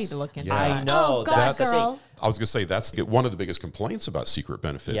 Yes. I need to look into Yeah. that. I know. Oh, God, that's the thing. girl. I was going to say that's one of the biggest complaints about secret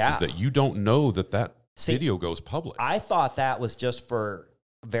benefits Yeah. is that you don't know that See, video goes public. I thought that was just for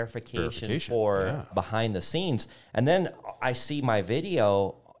verification for yeah. behind the scenes. And then I see my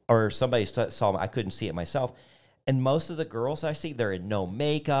video, or somebody saw me, I couldn't see it myself. And most of the girls I see, they're in no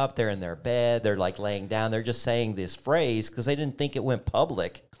makeup, they're in their bed, they're like laying down, they're just saying this phrase because they didn't think it went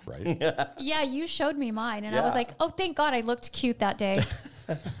public. Right? Yeah, you showed me mine, and I was Yeah. like, oh, thank God I looked cute that day.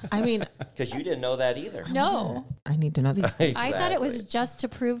 I mean, Because you didn't know that either. No. I need to know these things. I thought it was Exactly. just to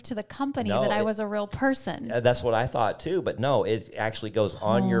prove to the company No, that I it- was a real person. That's what I thought too, but no, it actually goes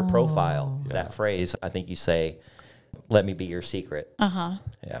on your profile. That phrase, I think you say, "Let me be your secret." Uh-huh.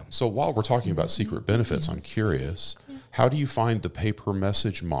 Yeah. So while we're talking about secret benefits, I'm curious, how do you find the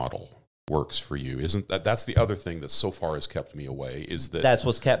pay-per-message model works for you? Isn't that's the other thing that so far has kept me away, is that That's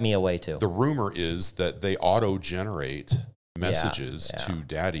what's kept me away too. the rumor is that they auto-generate messages yeah. to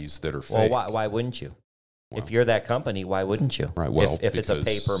daddies that are Well, fake. why wouldn't you? Well- If you're that company, why wouldn't you? Right, well, if it's a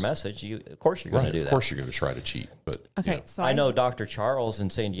because- paper message, of course you're going Right, to do of that. course you're going to try to cheat, but Okay, yeah. so I know Dr. Charles in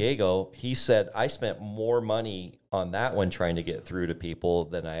San Diego, he said, I spent more money on that one trying to get through to people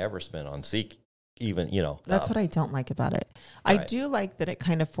than I ever spent on Seek. Even, That's what I don't like about it. I Right. do like that it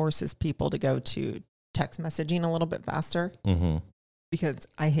kind of forces people to go to text messaging a little bit faster Mm-hmm. because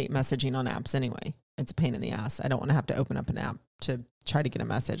I hate messaging on apps anyway. It's a pain in the ass. I don't want to have to open up an app to try to get a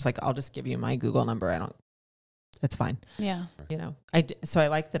message. Like, I'll just give you my Google number. It's fine. Yeah. So I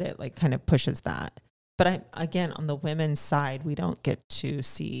like that it like kind of pushes that. But again, on the women's side, we don't get to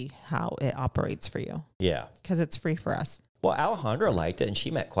see how it operates for you Yeah. because it's free for us. Well, Alejandra liked it, and she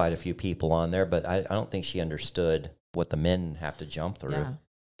met quite a few people on there, but I don't think she understood what the men have to jump through. Yeah.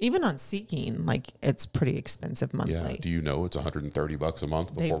 Even on Seeking, like, it's pretty expensive monthly. Yeah. Do you know it's $130 a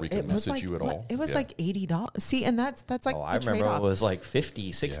month before we can It was message like, you at what? all? It was Yeah. like $80. See, and that's like Oh, the I remember trade-off. it was like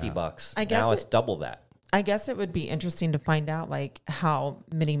 50, 60 Yeah. bucks. I guess now it's it- double that. I guess it would be interesting to find out like how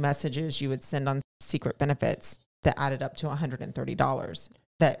many messages you would send on secret benefits that added up to $130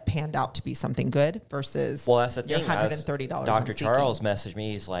 that panned out to be something good versus Well, that's the your thing. $130. Dr. on Charles Seeking. messaged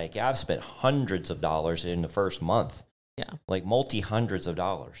me. He's like, yeah, I've spent hundreds of dollars in the first month. Yeah. Like multi-hundreds of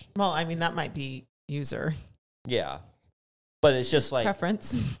dollars. Well, I mean, that might be user Yeah. But it's just like,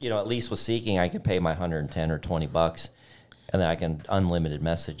 preference. at least with Seeking, I can pay my 110 or 20 bucks, and then I can unlimited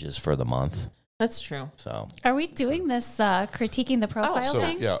messages for the month. That's true. So Are we doing this critiquing the profile So,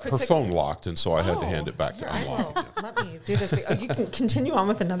 thing? yeah, her phone locked, and so I had to hand it back to I unlock. will. Let me do this. Oh, you can continue on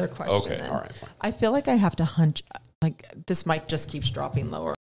with another question. Okay, then. all right, fine. I feel like I have to hunch. Like, this mic just keeps dropping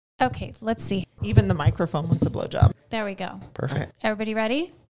lower. Okay, let's see. Even the microphone wants a blowjob. There we go. perfect. Okay. Everybody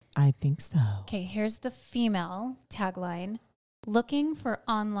ready? I think so. Okay, here's the female tagline. Looking for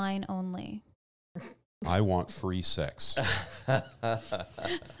online only. I want free sex.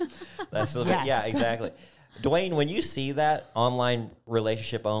 That's the Yes. yeah, exactly. Dwayne, when you see that online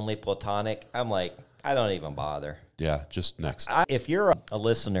relationship only platonic, I'm like, I don't even bother. Yeah, just next. If you're a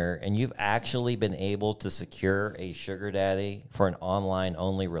listener and you've actually been able to secure a sugar daddy for an online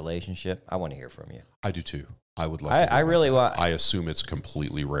only relationship, I want to hear from you. I do too. I would love. I to hear really about that. want- I assume it's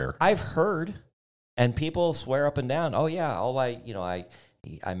completely rare. I've heard, and people swear up and down, oh yeah,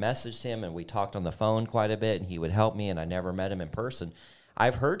 I messaged him and we talked on the phone quite a bit and he would help me and I never met him in person.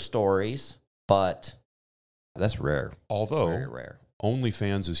 I've heard stories, but that's rare. Very Although rare.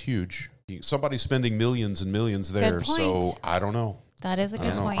 OnlyFans is huge. Somebody's spending millions and millions there, point. so I don't know. That is a I good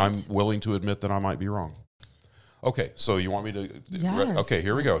don't know. point. I'm willing to admit that I might be wrong. Okay, so you want me to? Yes. Okay,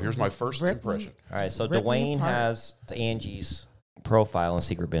 here we go. Here's my first Rip me. impression. All right, so Rip me Dwayne apart. has Angie's profile and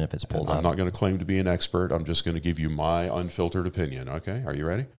secret benefits pulled I'm up. not going to claim to be an expert. I'm just going to give you my unfiltered opinion. Okay, are you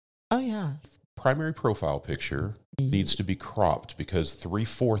ready? Oh, yeah. Primary profile picture needs to be cropped because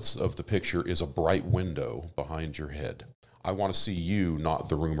 3/4 of the picture is a bright window behind your head. I want to see you, not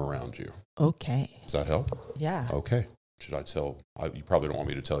the room around you. Okay. Does that help? Yeah. Okay. Should I tell? You probably don't want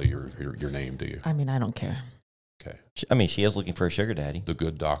me to tell you your name, do you? I mean, I don't care. Okay. I mean, she is looking for a sugar daddy. The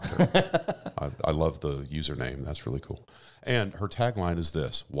Good Doctor. I love the username. That's really cool. And her tagline is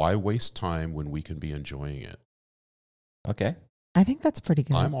this: "Why waste time when we can be enjoying it?" Okay. I think that's pretty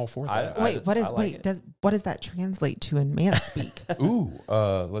good. I'm all for that. Wait, what I is like it. what does that translate to in man speak? Ooh,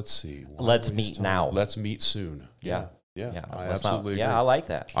 let's see. Why Let's waste meet time? now. Let's meet soon. Yeah. Yeah. I let's not- absolutely agree. Yeah, I like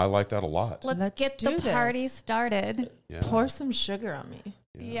that. I like that a lot. Let's get do the this. party started. Yeah. Pour some sugar on me.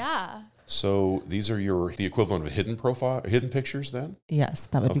 Yeah. So these are the equivalent of hidden pictures then? Yes,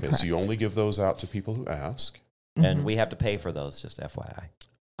 that would be Okay, correct. so you only give those out to people who ask. And we have to pay for those, just FYI.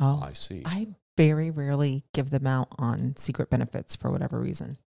 Oh, I see. I very rarely give them out on secret benefits for whatever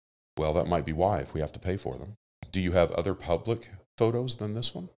reason. Well, that might be why if we have to pay for them. Do you have other public photos than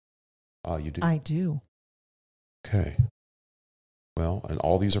this one? You do? I do. Okay. Well, and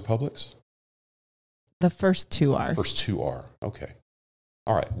all these are publics? The first two are. First two are. Okay.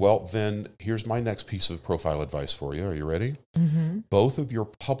 All right. Well, then here's my next piece of profile advice for you. Are you ready? Mm-hmm. Both of your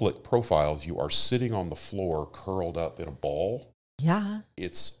public profiles, you are sitting on the floor curled up in a ball. Yeah.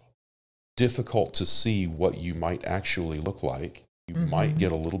 It's difficult to see what you might actually look like. You might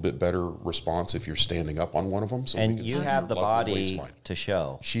get a little bit better response if you're standing up on one of them. So And you have the body to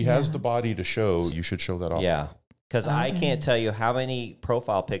show. She has the body to show. You should show that off. Yeah. Because I can't tell you how many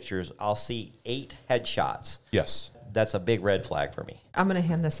profile pictures I'll see 8 headshots. Yes. That's a big red flag for me. I'm going to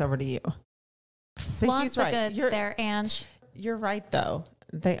hand this over to you. Flaunt He's the right. goods there, Ange. You're right, though.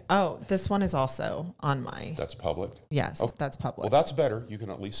 This one is also on my. That's public. Yes, Oh, that's public. Well, that's better. You can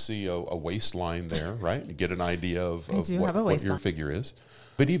at least see a waistline there, right? You get an idea of I do have a what your waistline. figure is.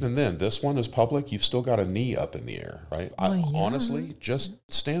 But even then, this one is public. You've still got a knee up in the air, right? Honestly, just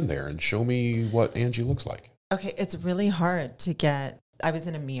stand there and show me what Angie looks like. Okay, it's really hard to get. I was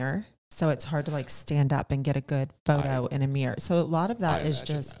in a mirror, so it's hard to like stand up and get a good photo in a mirror. So a lot of that is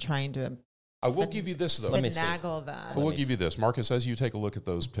just trying to. I will give you this, though. Finagle that. I will give you this. Marcus, as you take a look at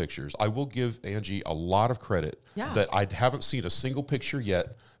those pictures, I will give Angie a lot of credit that I haven't seen a single picture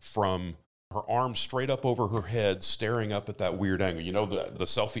yet from her arms straight up over her head, staring up at that weird angle. You know, the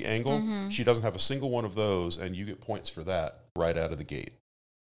selfie angle? She doesn't have a single one of those, and you get points for that right out of the gate.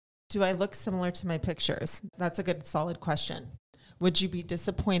 Do I look similar to my pictures? That's a good, solid question. Would you be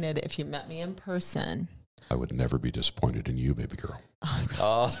disappointed if you met me in person? I would never be disappointed in you, baby girl.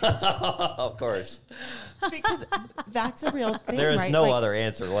 Oh, of course. Because that's a real thing. There is right? no other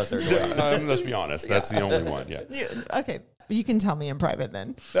answer, was there? Dwayne? Let's be honest. That's the only one. Yeah. Okay. You can tell me in private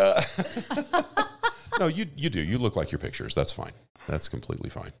then. No, you do. You look like your pictures. That's fine. That's completely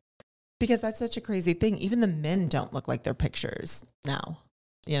fine. Because that's such a crazy thing. Even the men don't look like their pictures now.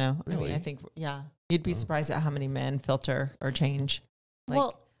 You know, Really? I mean, I think, you'd be surprised at how many men filter or change.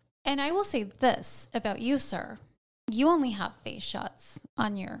 Well, and I will say this about you, sir. You only have face shots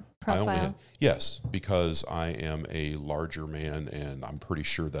on your profile. Yes, because I am a larger man, and I'm pretty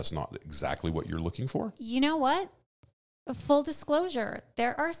sure that's not exactly what you're looking for. You know what? Full disclosure,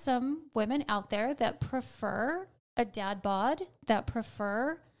 there are some women out there that prefer a dad bod, that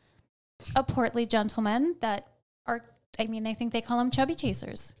prefer a portly gentleman, that are, I think they call them chubby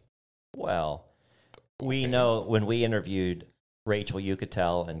chasers. Well, we know when we interviewed Rachel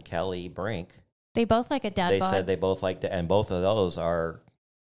Yucatel and Kelly Brink, They both like a dad they bod. said they both liked it, and both of those are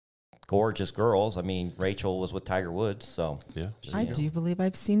gorgeous girls. I mean, Rachel was with Tiger Woods, so Yeah. I do believe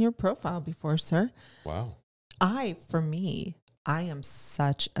I've seen your profile before, sir. Wow. For me, I am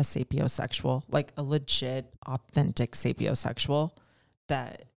such a sapiosexual, like a legit, authentic sapiosexual,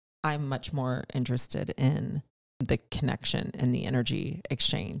 that I'm much more interested in the connection and the energy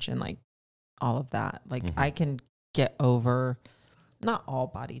exchange and like all of that. Like I can get over not all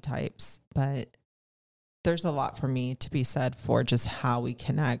body types, but there's a lot for me to be said for just how we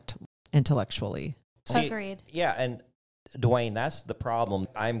connect intellectually. Agreed. Yeah, and Dwayne, that's the problem.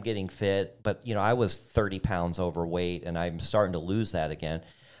 I'm getting fit, but I was 30 pounds overweight, and I'm starting to lose that again.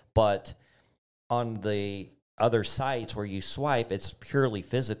 But on the other sites where you swipe, it's purely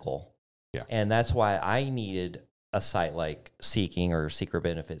physical. Yeah. And that's why I needed a site like Seeking or Secret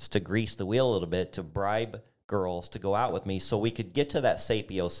Benefits to grease the wheel a little bit, to bribe girls to go out with me so we could get to that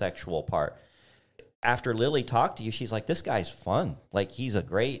sapiosexual part. After Lilly talked to you, she's like, this guy's fun. Like, he's a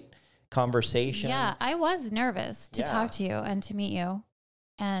great conversation. Yeah, I was nervous to talk to you and to meet you.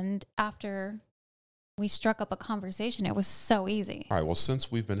 And after we struck up a conversation, it was so easy. All right. Well,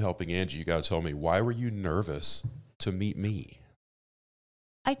 since we've been helping Angie, you got to tell me, why were you nervous to meet me?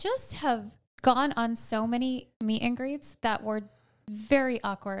 I just have gone on so many meet and greets that were very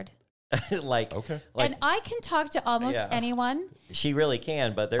awkward. Okay. And I can talk to almost anyone. She really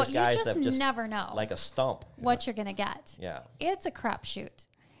can, but there's But guys you that just never know like a stump. what you're going to get. Yeah. It's a crapshoot.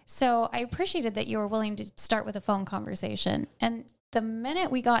 So I appreciated that you were willing to start with a phone conversation. And the minute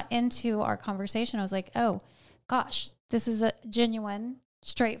we got into our conversation, I was like, oh, gosh, this is a genuine,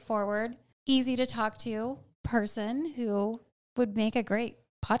 straightforward, easy to talk to person who would make a great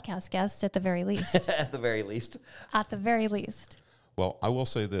podcast guest at the very least. At the very least. At the very least. Well, I will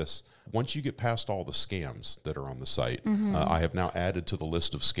say this. Once you get past all the scams that are on the site, I have now added to the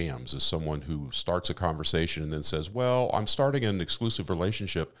list of scams as someone who starts a conversation and then says, well, I'm starting an exclusive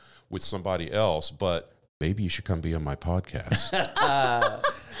relationship with somebody else, but maybe you should come be on my podcast.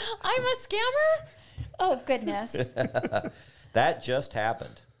 I'm a scammer? Oh, goodness. That just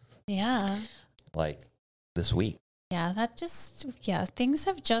happened. Yeah. Like this week. Yeah, things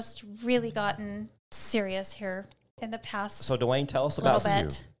have just really gotten serious here in the past So Dwayne, tell us little about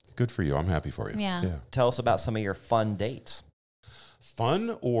bit. Good for you. I'm happy for you. Yeah. tell us about some of your fun dates.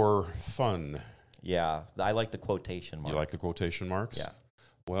 Fun or fun? Yeah, I like the quotation mark. You like the quotation marks? Yeah.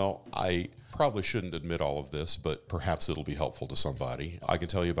 Well, I probably shouldn't admit all of this, but perhaps it'll be helpful to somebody. I can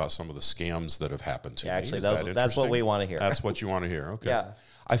tell you about some of the scams that have happened to me. Actually, Is that that's what interesting? we want to hear. That's what you want to hear. Okay. Yeah.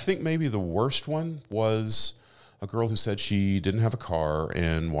 I think maybe the worst one was a girl who said she didn't have a car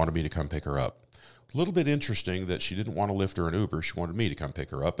and wanted me to come pick her up. A little bit interesting that she didn't want to Lyft or an Uber. She wanted me to come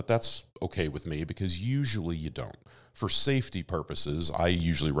pick her up, but that's okay with me because usually you don't. For safety purposes, I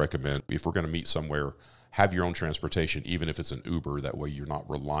usually recommend if we're going to meet somewhere, have your own transportation, even if it's an Uber. That way you're not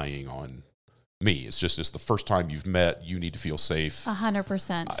relying on me. It's the first time you've met. You need to feel safe.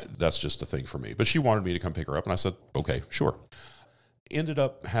 100%. That's just a thing for me. But she wanted me to come pick her up, and I said, okay, sure. Ended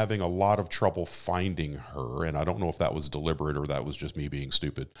up having a lot of trouble finding her, and I don't know if that was deliberate or that was just me being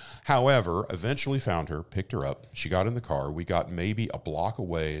stupid. However, eventually found her, picked her up. She got in the car. We got maybe a block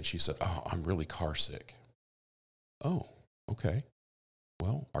away, and she said, oh, I'm really car sick. Oh, okay.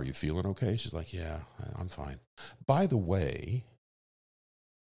 Well, are you feeling okay? She's like, yeah, I'm fine. By the way,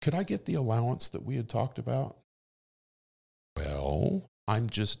 could I get the allowance that we had talked about? Well, I'm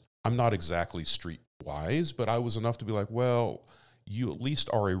not exactly streetwise, but I was enough to be like, well, you at least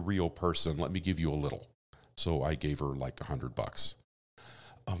are a real person. Let me give you a little. So I gave her like $100.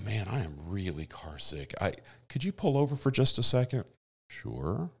 Oh man, I am really car sick. Could you pull over for just a second?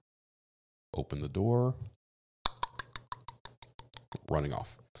 Sure. Open the door. Running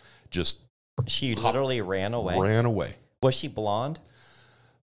off. She literally ran away. Ran away. Was she blonde?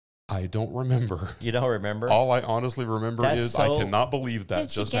 I don't remember. You don't remember? All I honestly remember is I cannot believe that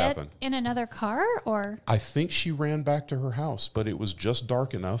Did she just get happened. in another car or? I think she ran back to her house, but it was just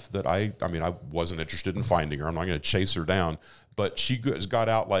dark enough that I wasn't interested in finding her. I'm not going to chase her down, but she got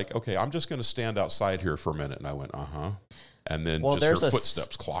out like, okay, I'm just going to stand outside here for a minute. And I went, uh-huh. And then just her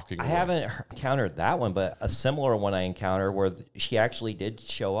footsteps clocking away. I haven't encountered that one, but a similar one I encountered where she actually did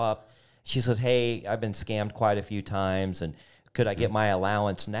show up. She said, hey, I've been scammed quite a few times, and could I get my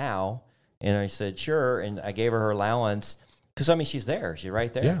allowance now? And I said, sure. And I gave her her allowance because, she's there. She's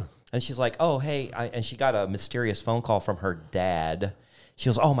right there. Yeah. And she's like, oh, hey. And she got a mysterious phone call from her dad. She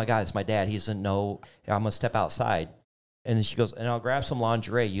goes, oh, my God, it's my dad. He doesn't know. I'm going to step outside. And then she goes, and I'll grab some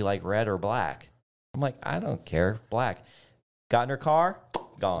lingerie. You like red or black? I'm like, I don't care. Black. Got in her car,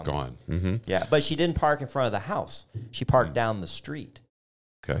 gone. Gone. Mm-hmm. Yeah, but she didn't park in front of the house. She parked down the street.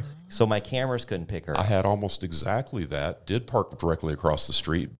 Okay. So my cameras couldn't pick her up. I had almost exactly that. Did park directly across the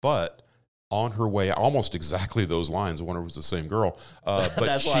street, but on her way, almost exactly those lines. I wonder if it was the same girl. But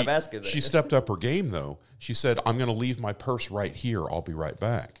That's why I'm asking that. She stepped up her game, though. She said, I'm going to leave my purse right here. I'll be right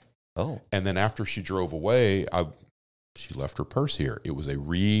back. Oh. And then after she drove away, she left her purse here. It was a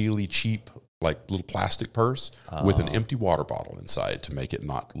really cheap, like little plastic purse with an empty water bottle inside to make it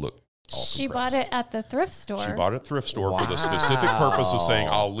not look all She compressed. bought it at the thrift store. She bought it at thrift store for the specific purpose of saying,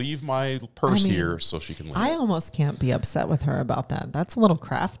 I'll leave my purse here so she can leave. I almost can't be upset with her about that. That's a little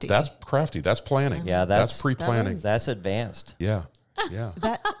crafty. That's crafty. That's planning. Yeah, that's pre-planning. That's advanced. Yeah. Yeah.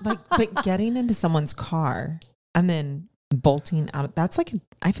 But getting into someone's car and then bolting out,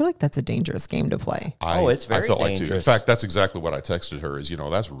 I feel like that's a dangerous game to play. It's very I felt like too. In dangerous. fact, that's exactly what I texted her is,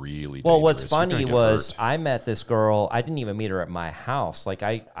 that's really Well, dangerous. what's You're funny gonna get was hurt. I met this girl. I didn't even meet her at my house. Like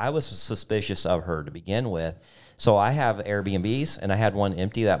I was suspicious of her to begin with. So I have Airbnbs, and I had one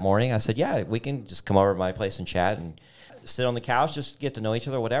empty that morning. I said, yeah, we can just come over to my place and chat and sit on the couch, just get to know each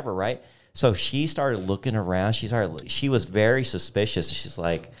other, whatever, right? So she started looking around. She was very suspicious. She's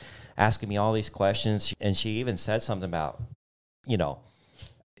like asking me all these questions. And she even said something about,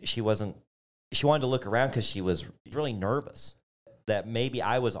 she wanted to look around because she was really nervous that maybe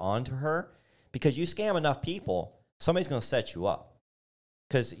I was on to her, because you scam enough people, somebody's going to set you up.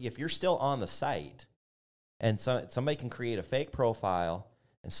 Because if you're still on the site and somebody can create a fake profile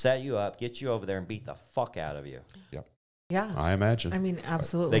and set you up, get you over there and beat the fuck out of you. Yep. Yeah. I imagine. I mean,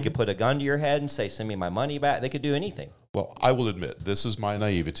 absolutely. They could put a gun to your head and say, send me my money back. They could do anything. Well, I will admit, this is my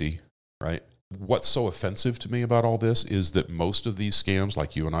naivety, right? What's so offensive to me about all this is that most of these scams,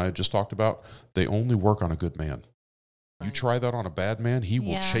 like you and I just talked about, they only work on a good man. You try that on a bad man, he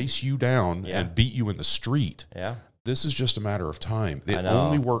will chase you down and beat you in the street. Yeah. This is just a matter of time. It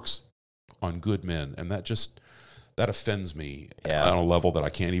only works on good men, and that offends me on a level that I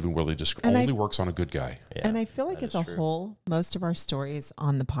can't even really describe. Only works on a good guy. Yeah, and I feel like as a whole, most of our stories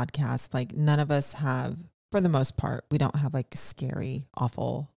on the podcast, like none of us have, for the most part, we don't have like scary,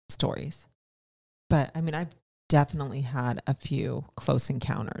 awful stories. But I mean, I've definitely had a few close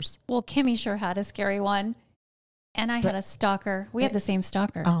encounters. Well, Kimmy sure had a scary one. And I had a stalker. We had the same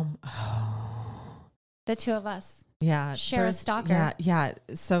stalker. The two of us. Yeah. Share a stalker. Yeah.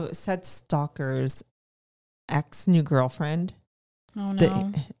 So said stalker's ex new girlfriend. Oh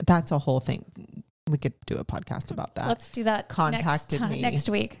no. That's a whole thing. We could do a podcast about that. Let's do that. Contacted me next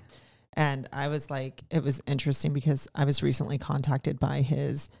week. And I was like, it was interesting because I was recently contacted by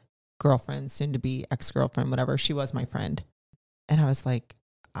his girlfriend, soon to be ex-girlfriend, whatever. She was my friend. And I was like,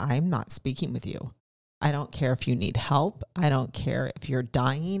 I'm not speaking with you. I don't care if you need help. I don't care if you're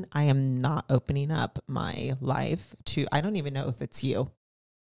dying. I am not opening up my life to, I don't even know if it's you.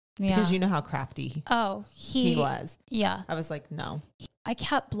 Yeah. Because you know how crafty he was. Yeah. I was like, no. I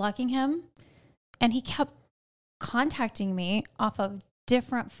kept blocking him and he kept contacting me off of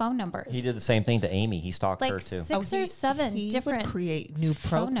different phone numbers. He did the same thing to Amy. He stalked her too. Six or seven he different would create new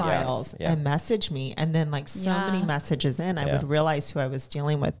phone profiles and message me. And then like so many messages in, I would realize who I was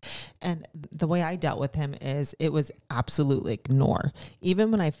dealing with. And the way I dealt with him is it was absolutely ignore.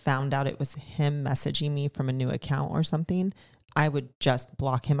 Even when I found out it was him messaging me from a new account or something, I would just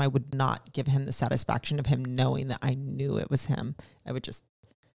block him. I would not give him the satisfaction of him knowing that I knew it was him. I would just,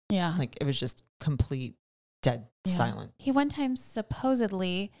 like, it was just complete dead silence. He one time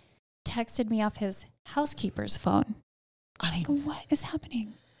supposedly texted me off his housekeeper's phone. I'm like, what is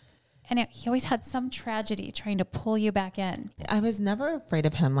happening? And he always had some tragedy trying to pull you back in. I was never afraid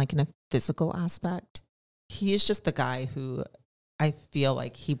of him, like in a physical aspect. He is just the guy who I feel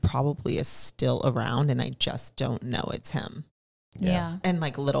like he probably is still around and I just don't know it's him. Yeah. In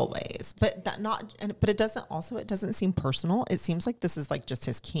like little ways, but but it doesn't seem personal. It seems like this is like just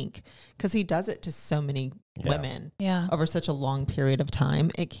his kink because he does it to so many women over such a long period of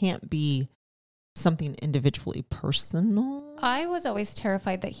time. It can't be something individually personal. I was always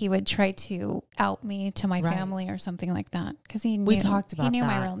terrified that he would try to out me to my family or something like that because he knew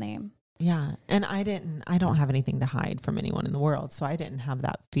my real name. Yeah. And I don't have anything to hide from anyone in the world. So I didn't have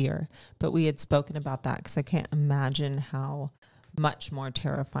that fear, but we had spoken about that because I can't imagine how much more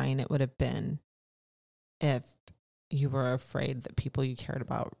terrifying it would have been if you were afraid that people you cared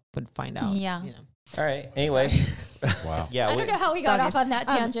about would find out. Yeah. You know. All right. Anyway. Wow. Yeah. I don't know how we got off on that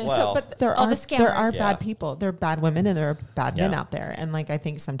tangent. But there are bad people. There are bad women and there are bad men out there. And like, I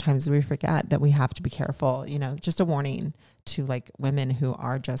think sometimes we forget that we have to be careful, you know, just a warning to like women who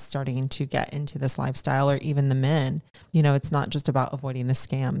are just starting to get into this lifestyle or even the men, you know, it's not just about avoiding the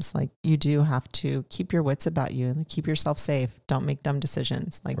scams. Like you do have to keep your wits about you and keep yourself safe. Don't make dumb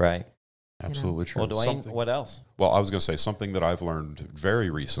decisions. Like, right. Absolutely true. Well, Dwayne, what else? Well, I was going to say something that I've learned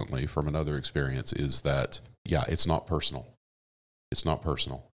very recently from another experience is that, it's not personal. It's not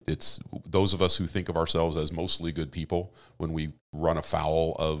personal. It's those of us who think of ourselves as mostly good people when we run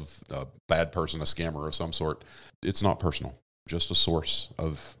afoul of a bad person, a scammer of some sort. It's not personal, just a source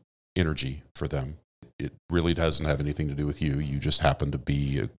of energy for them. It really doesn't have anything to do with you. You just happen to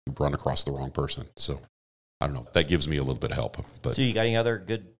be run across the wrong person. So I don't know. That gives me a little bit of help. But so you got any other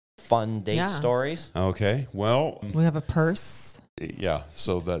good fun date stories? Okay. Well, we have a purse. Yeah.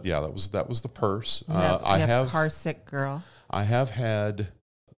 So that was the purse. I have car sick girl. I have had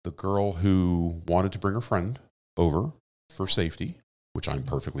the girl who wanted to bring her friend over for safety, which I'm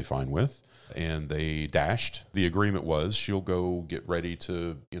perfectly fine with. And they dashed. The agreement was she'll go get ready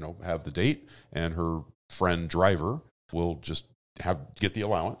to, have the date, and her friend driver will just get the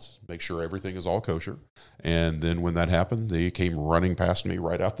allowance, make sure everything is all kosher. And then when that happened, they came running past me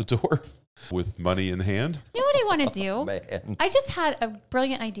right out the door with money in hand. You know what I want to do? Man. I just had a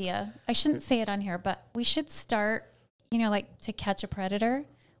brilliant idea. I shouldn't say it on here, but we should start, like to catch a predator.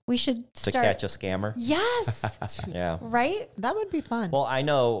 We should start. To catch a scammer? Yes. Yeah. Right? That would be fun. Well, I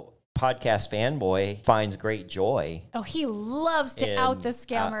know Podcast Fanboy finds great joy. Oh, he loves to out the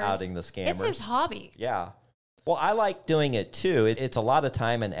scammers. Outing the scammers. It's his hobby. Yeah. Well, I like doing it too. It's a lot of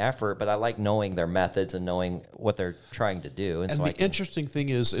time and effort, but I like knowing their methods and knowing what they're trying to do. And so the interesting thing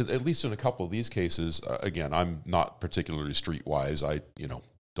is, at least in a couple of these cases, again, I'm not particularly streetwise. I,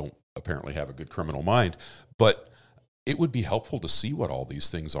 don't apparently have a good criminal mind, but it would be helpful to see what all these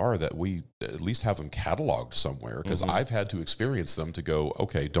things are, that we at least have them cataloged somewhere, because I've had to experience them to go,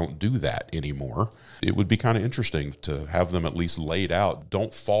 okay, don't do that anymore. It would be kind of interesting to have them at least laid out.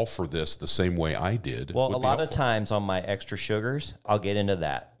 Don't fall for this the same way I did. Well, a lot of times on my extra sugars, I'll get into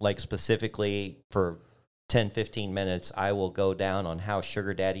that. Like specifically for 10, 15 minutes, I will go down on how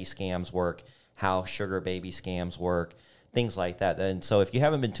sugar daddy scams work, how sugar baby scams work, things like that. And so if you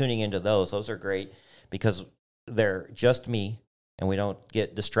haven't been tuning into those are great because they're just me and we don't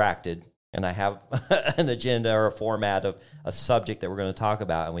get distracted. And I have an agenda or a format of a subject that we're going to talk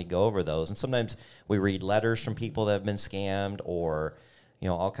about, and we go over those. And sometimes we read letters from people that have been scammed, or,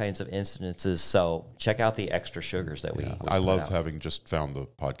 all kinds of incidences. So check out the extra sugars that we I put love out. having just found the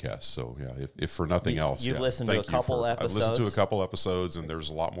podcast. So if for nothing else, you've listened to thank a you couple I've listened to a episodes. couple episodes, and there's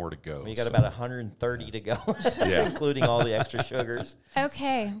a lot more to go. You got so. about 130 to go, Yeah. including all the extra sugars.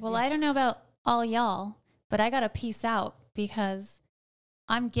 Okay. Well, I don't know about all y'all, but I got to peace out because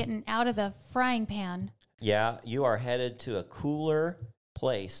I'm getting out of the frying pan. Yeah, you are headed to a cooler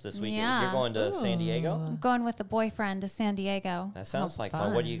place this weekend. Yeah. You're going to San Diego? I'm going with the boyfriend to San Diego. That sounds How like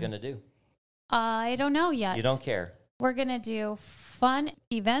fun. What are you fun. going to do? I don't know yet. You don't care. We're going to do fun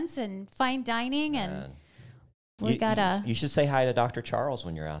events and fine dining, and we got to. You should say hi to Dr. Charles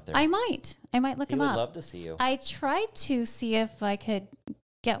when you're out there. I might look he him would up. love to see you. I tried to see if I could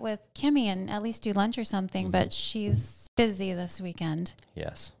get with Kimmy and at least do lunch or something, but she's busy this weekend.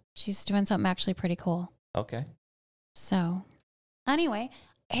 Yes. She's doing something actually pretty cool. Okay. So, anyway,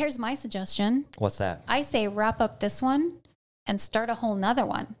 here's my suggestion. What's that? I say wrap up this one and start a whole nother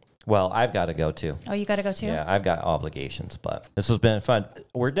one. Well, I've got to go too. Oh, you got to go too? Yeah, I've got obligations, but this has been fun.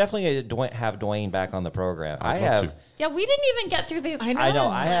 We're definitely going to have Dwayne back on the program. I'd love to. Yeah, we didn't even get through the. I know. I know.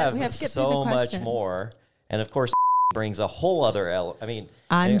 I have, We have to get through the so much questions. more. And of course, brings a whole other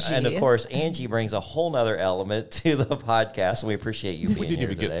Angie. and of course, Angie brings a whole nother element to the podcast. We appreciate you being We didn't here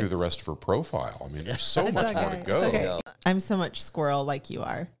even today. get through the rest of her profile. I mean, there's so much more to okay. go. It's okay. Yeah. I'm so much squirrel like you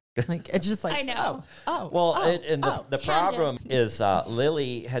are. Like it's just like I know. Well, the tangent. problem is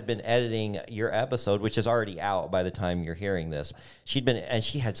Lilly had been editing your episode, which is already out by the time you're hearing this. She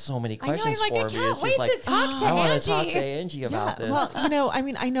had so many I know. questions I'm like, I for me. and can't she's wait like, to talk to I want to talk Angie. to Angie about this. Well, I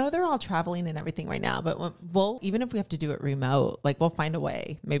mean, I know they're all traveling and everything right now, but we'll even if we have to do it remote, like we'll find a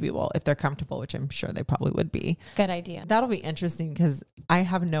way. Maybe if they're comfortable, which I'm sure they probably would be. Good idea. That'll be interesting because I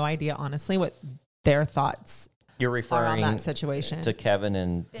have no idea, honestly, what their thoughts You're are on referring that situation. to Kevin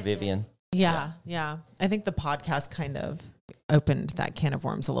and Vivian. Yeah. I think the podcast kind of opened that can of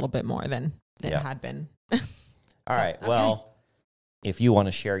worms a little bit more than it Yeah. had been. All right. okay. Well, if you want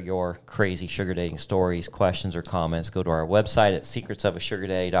to share your crazy sugar dating stories, questions, or comments, go to our website at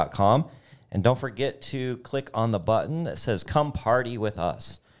secretsofasugardaddy.com. And don't forget to click on the button that says Come Party with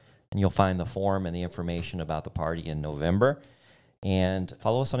Us. And you'll find the form and the information about the party in November. And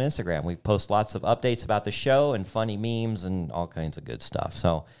follow us on Instagram. We post lots of updates about the show and funny memes and all kinds of good stuff.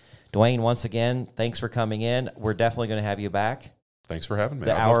 So, Dwayne, once again, thanks for coming in. We're definitely going to have you back. Thanks for having me.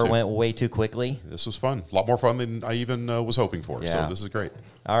 The I'd love hour to. went way too quickly. This was fun. A lot more fun than I even was hoping for. Yeah. So this is great.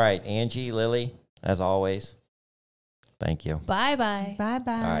 All right, Angie, Lilly, as always, thank you. Bye-bye.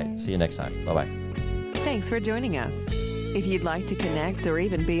 Bye-bye. All right, see you next time. Bye-bye. Thanks for joining us. If you'd like to connect or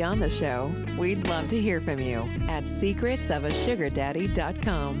even be on the show, we'd love to hear from you at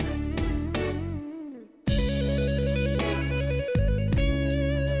secretsofasugardaddy.com.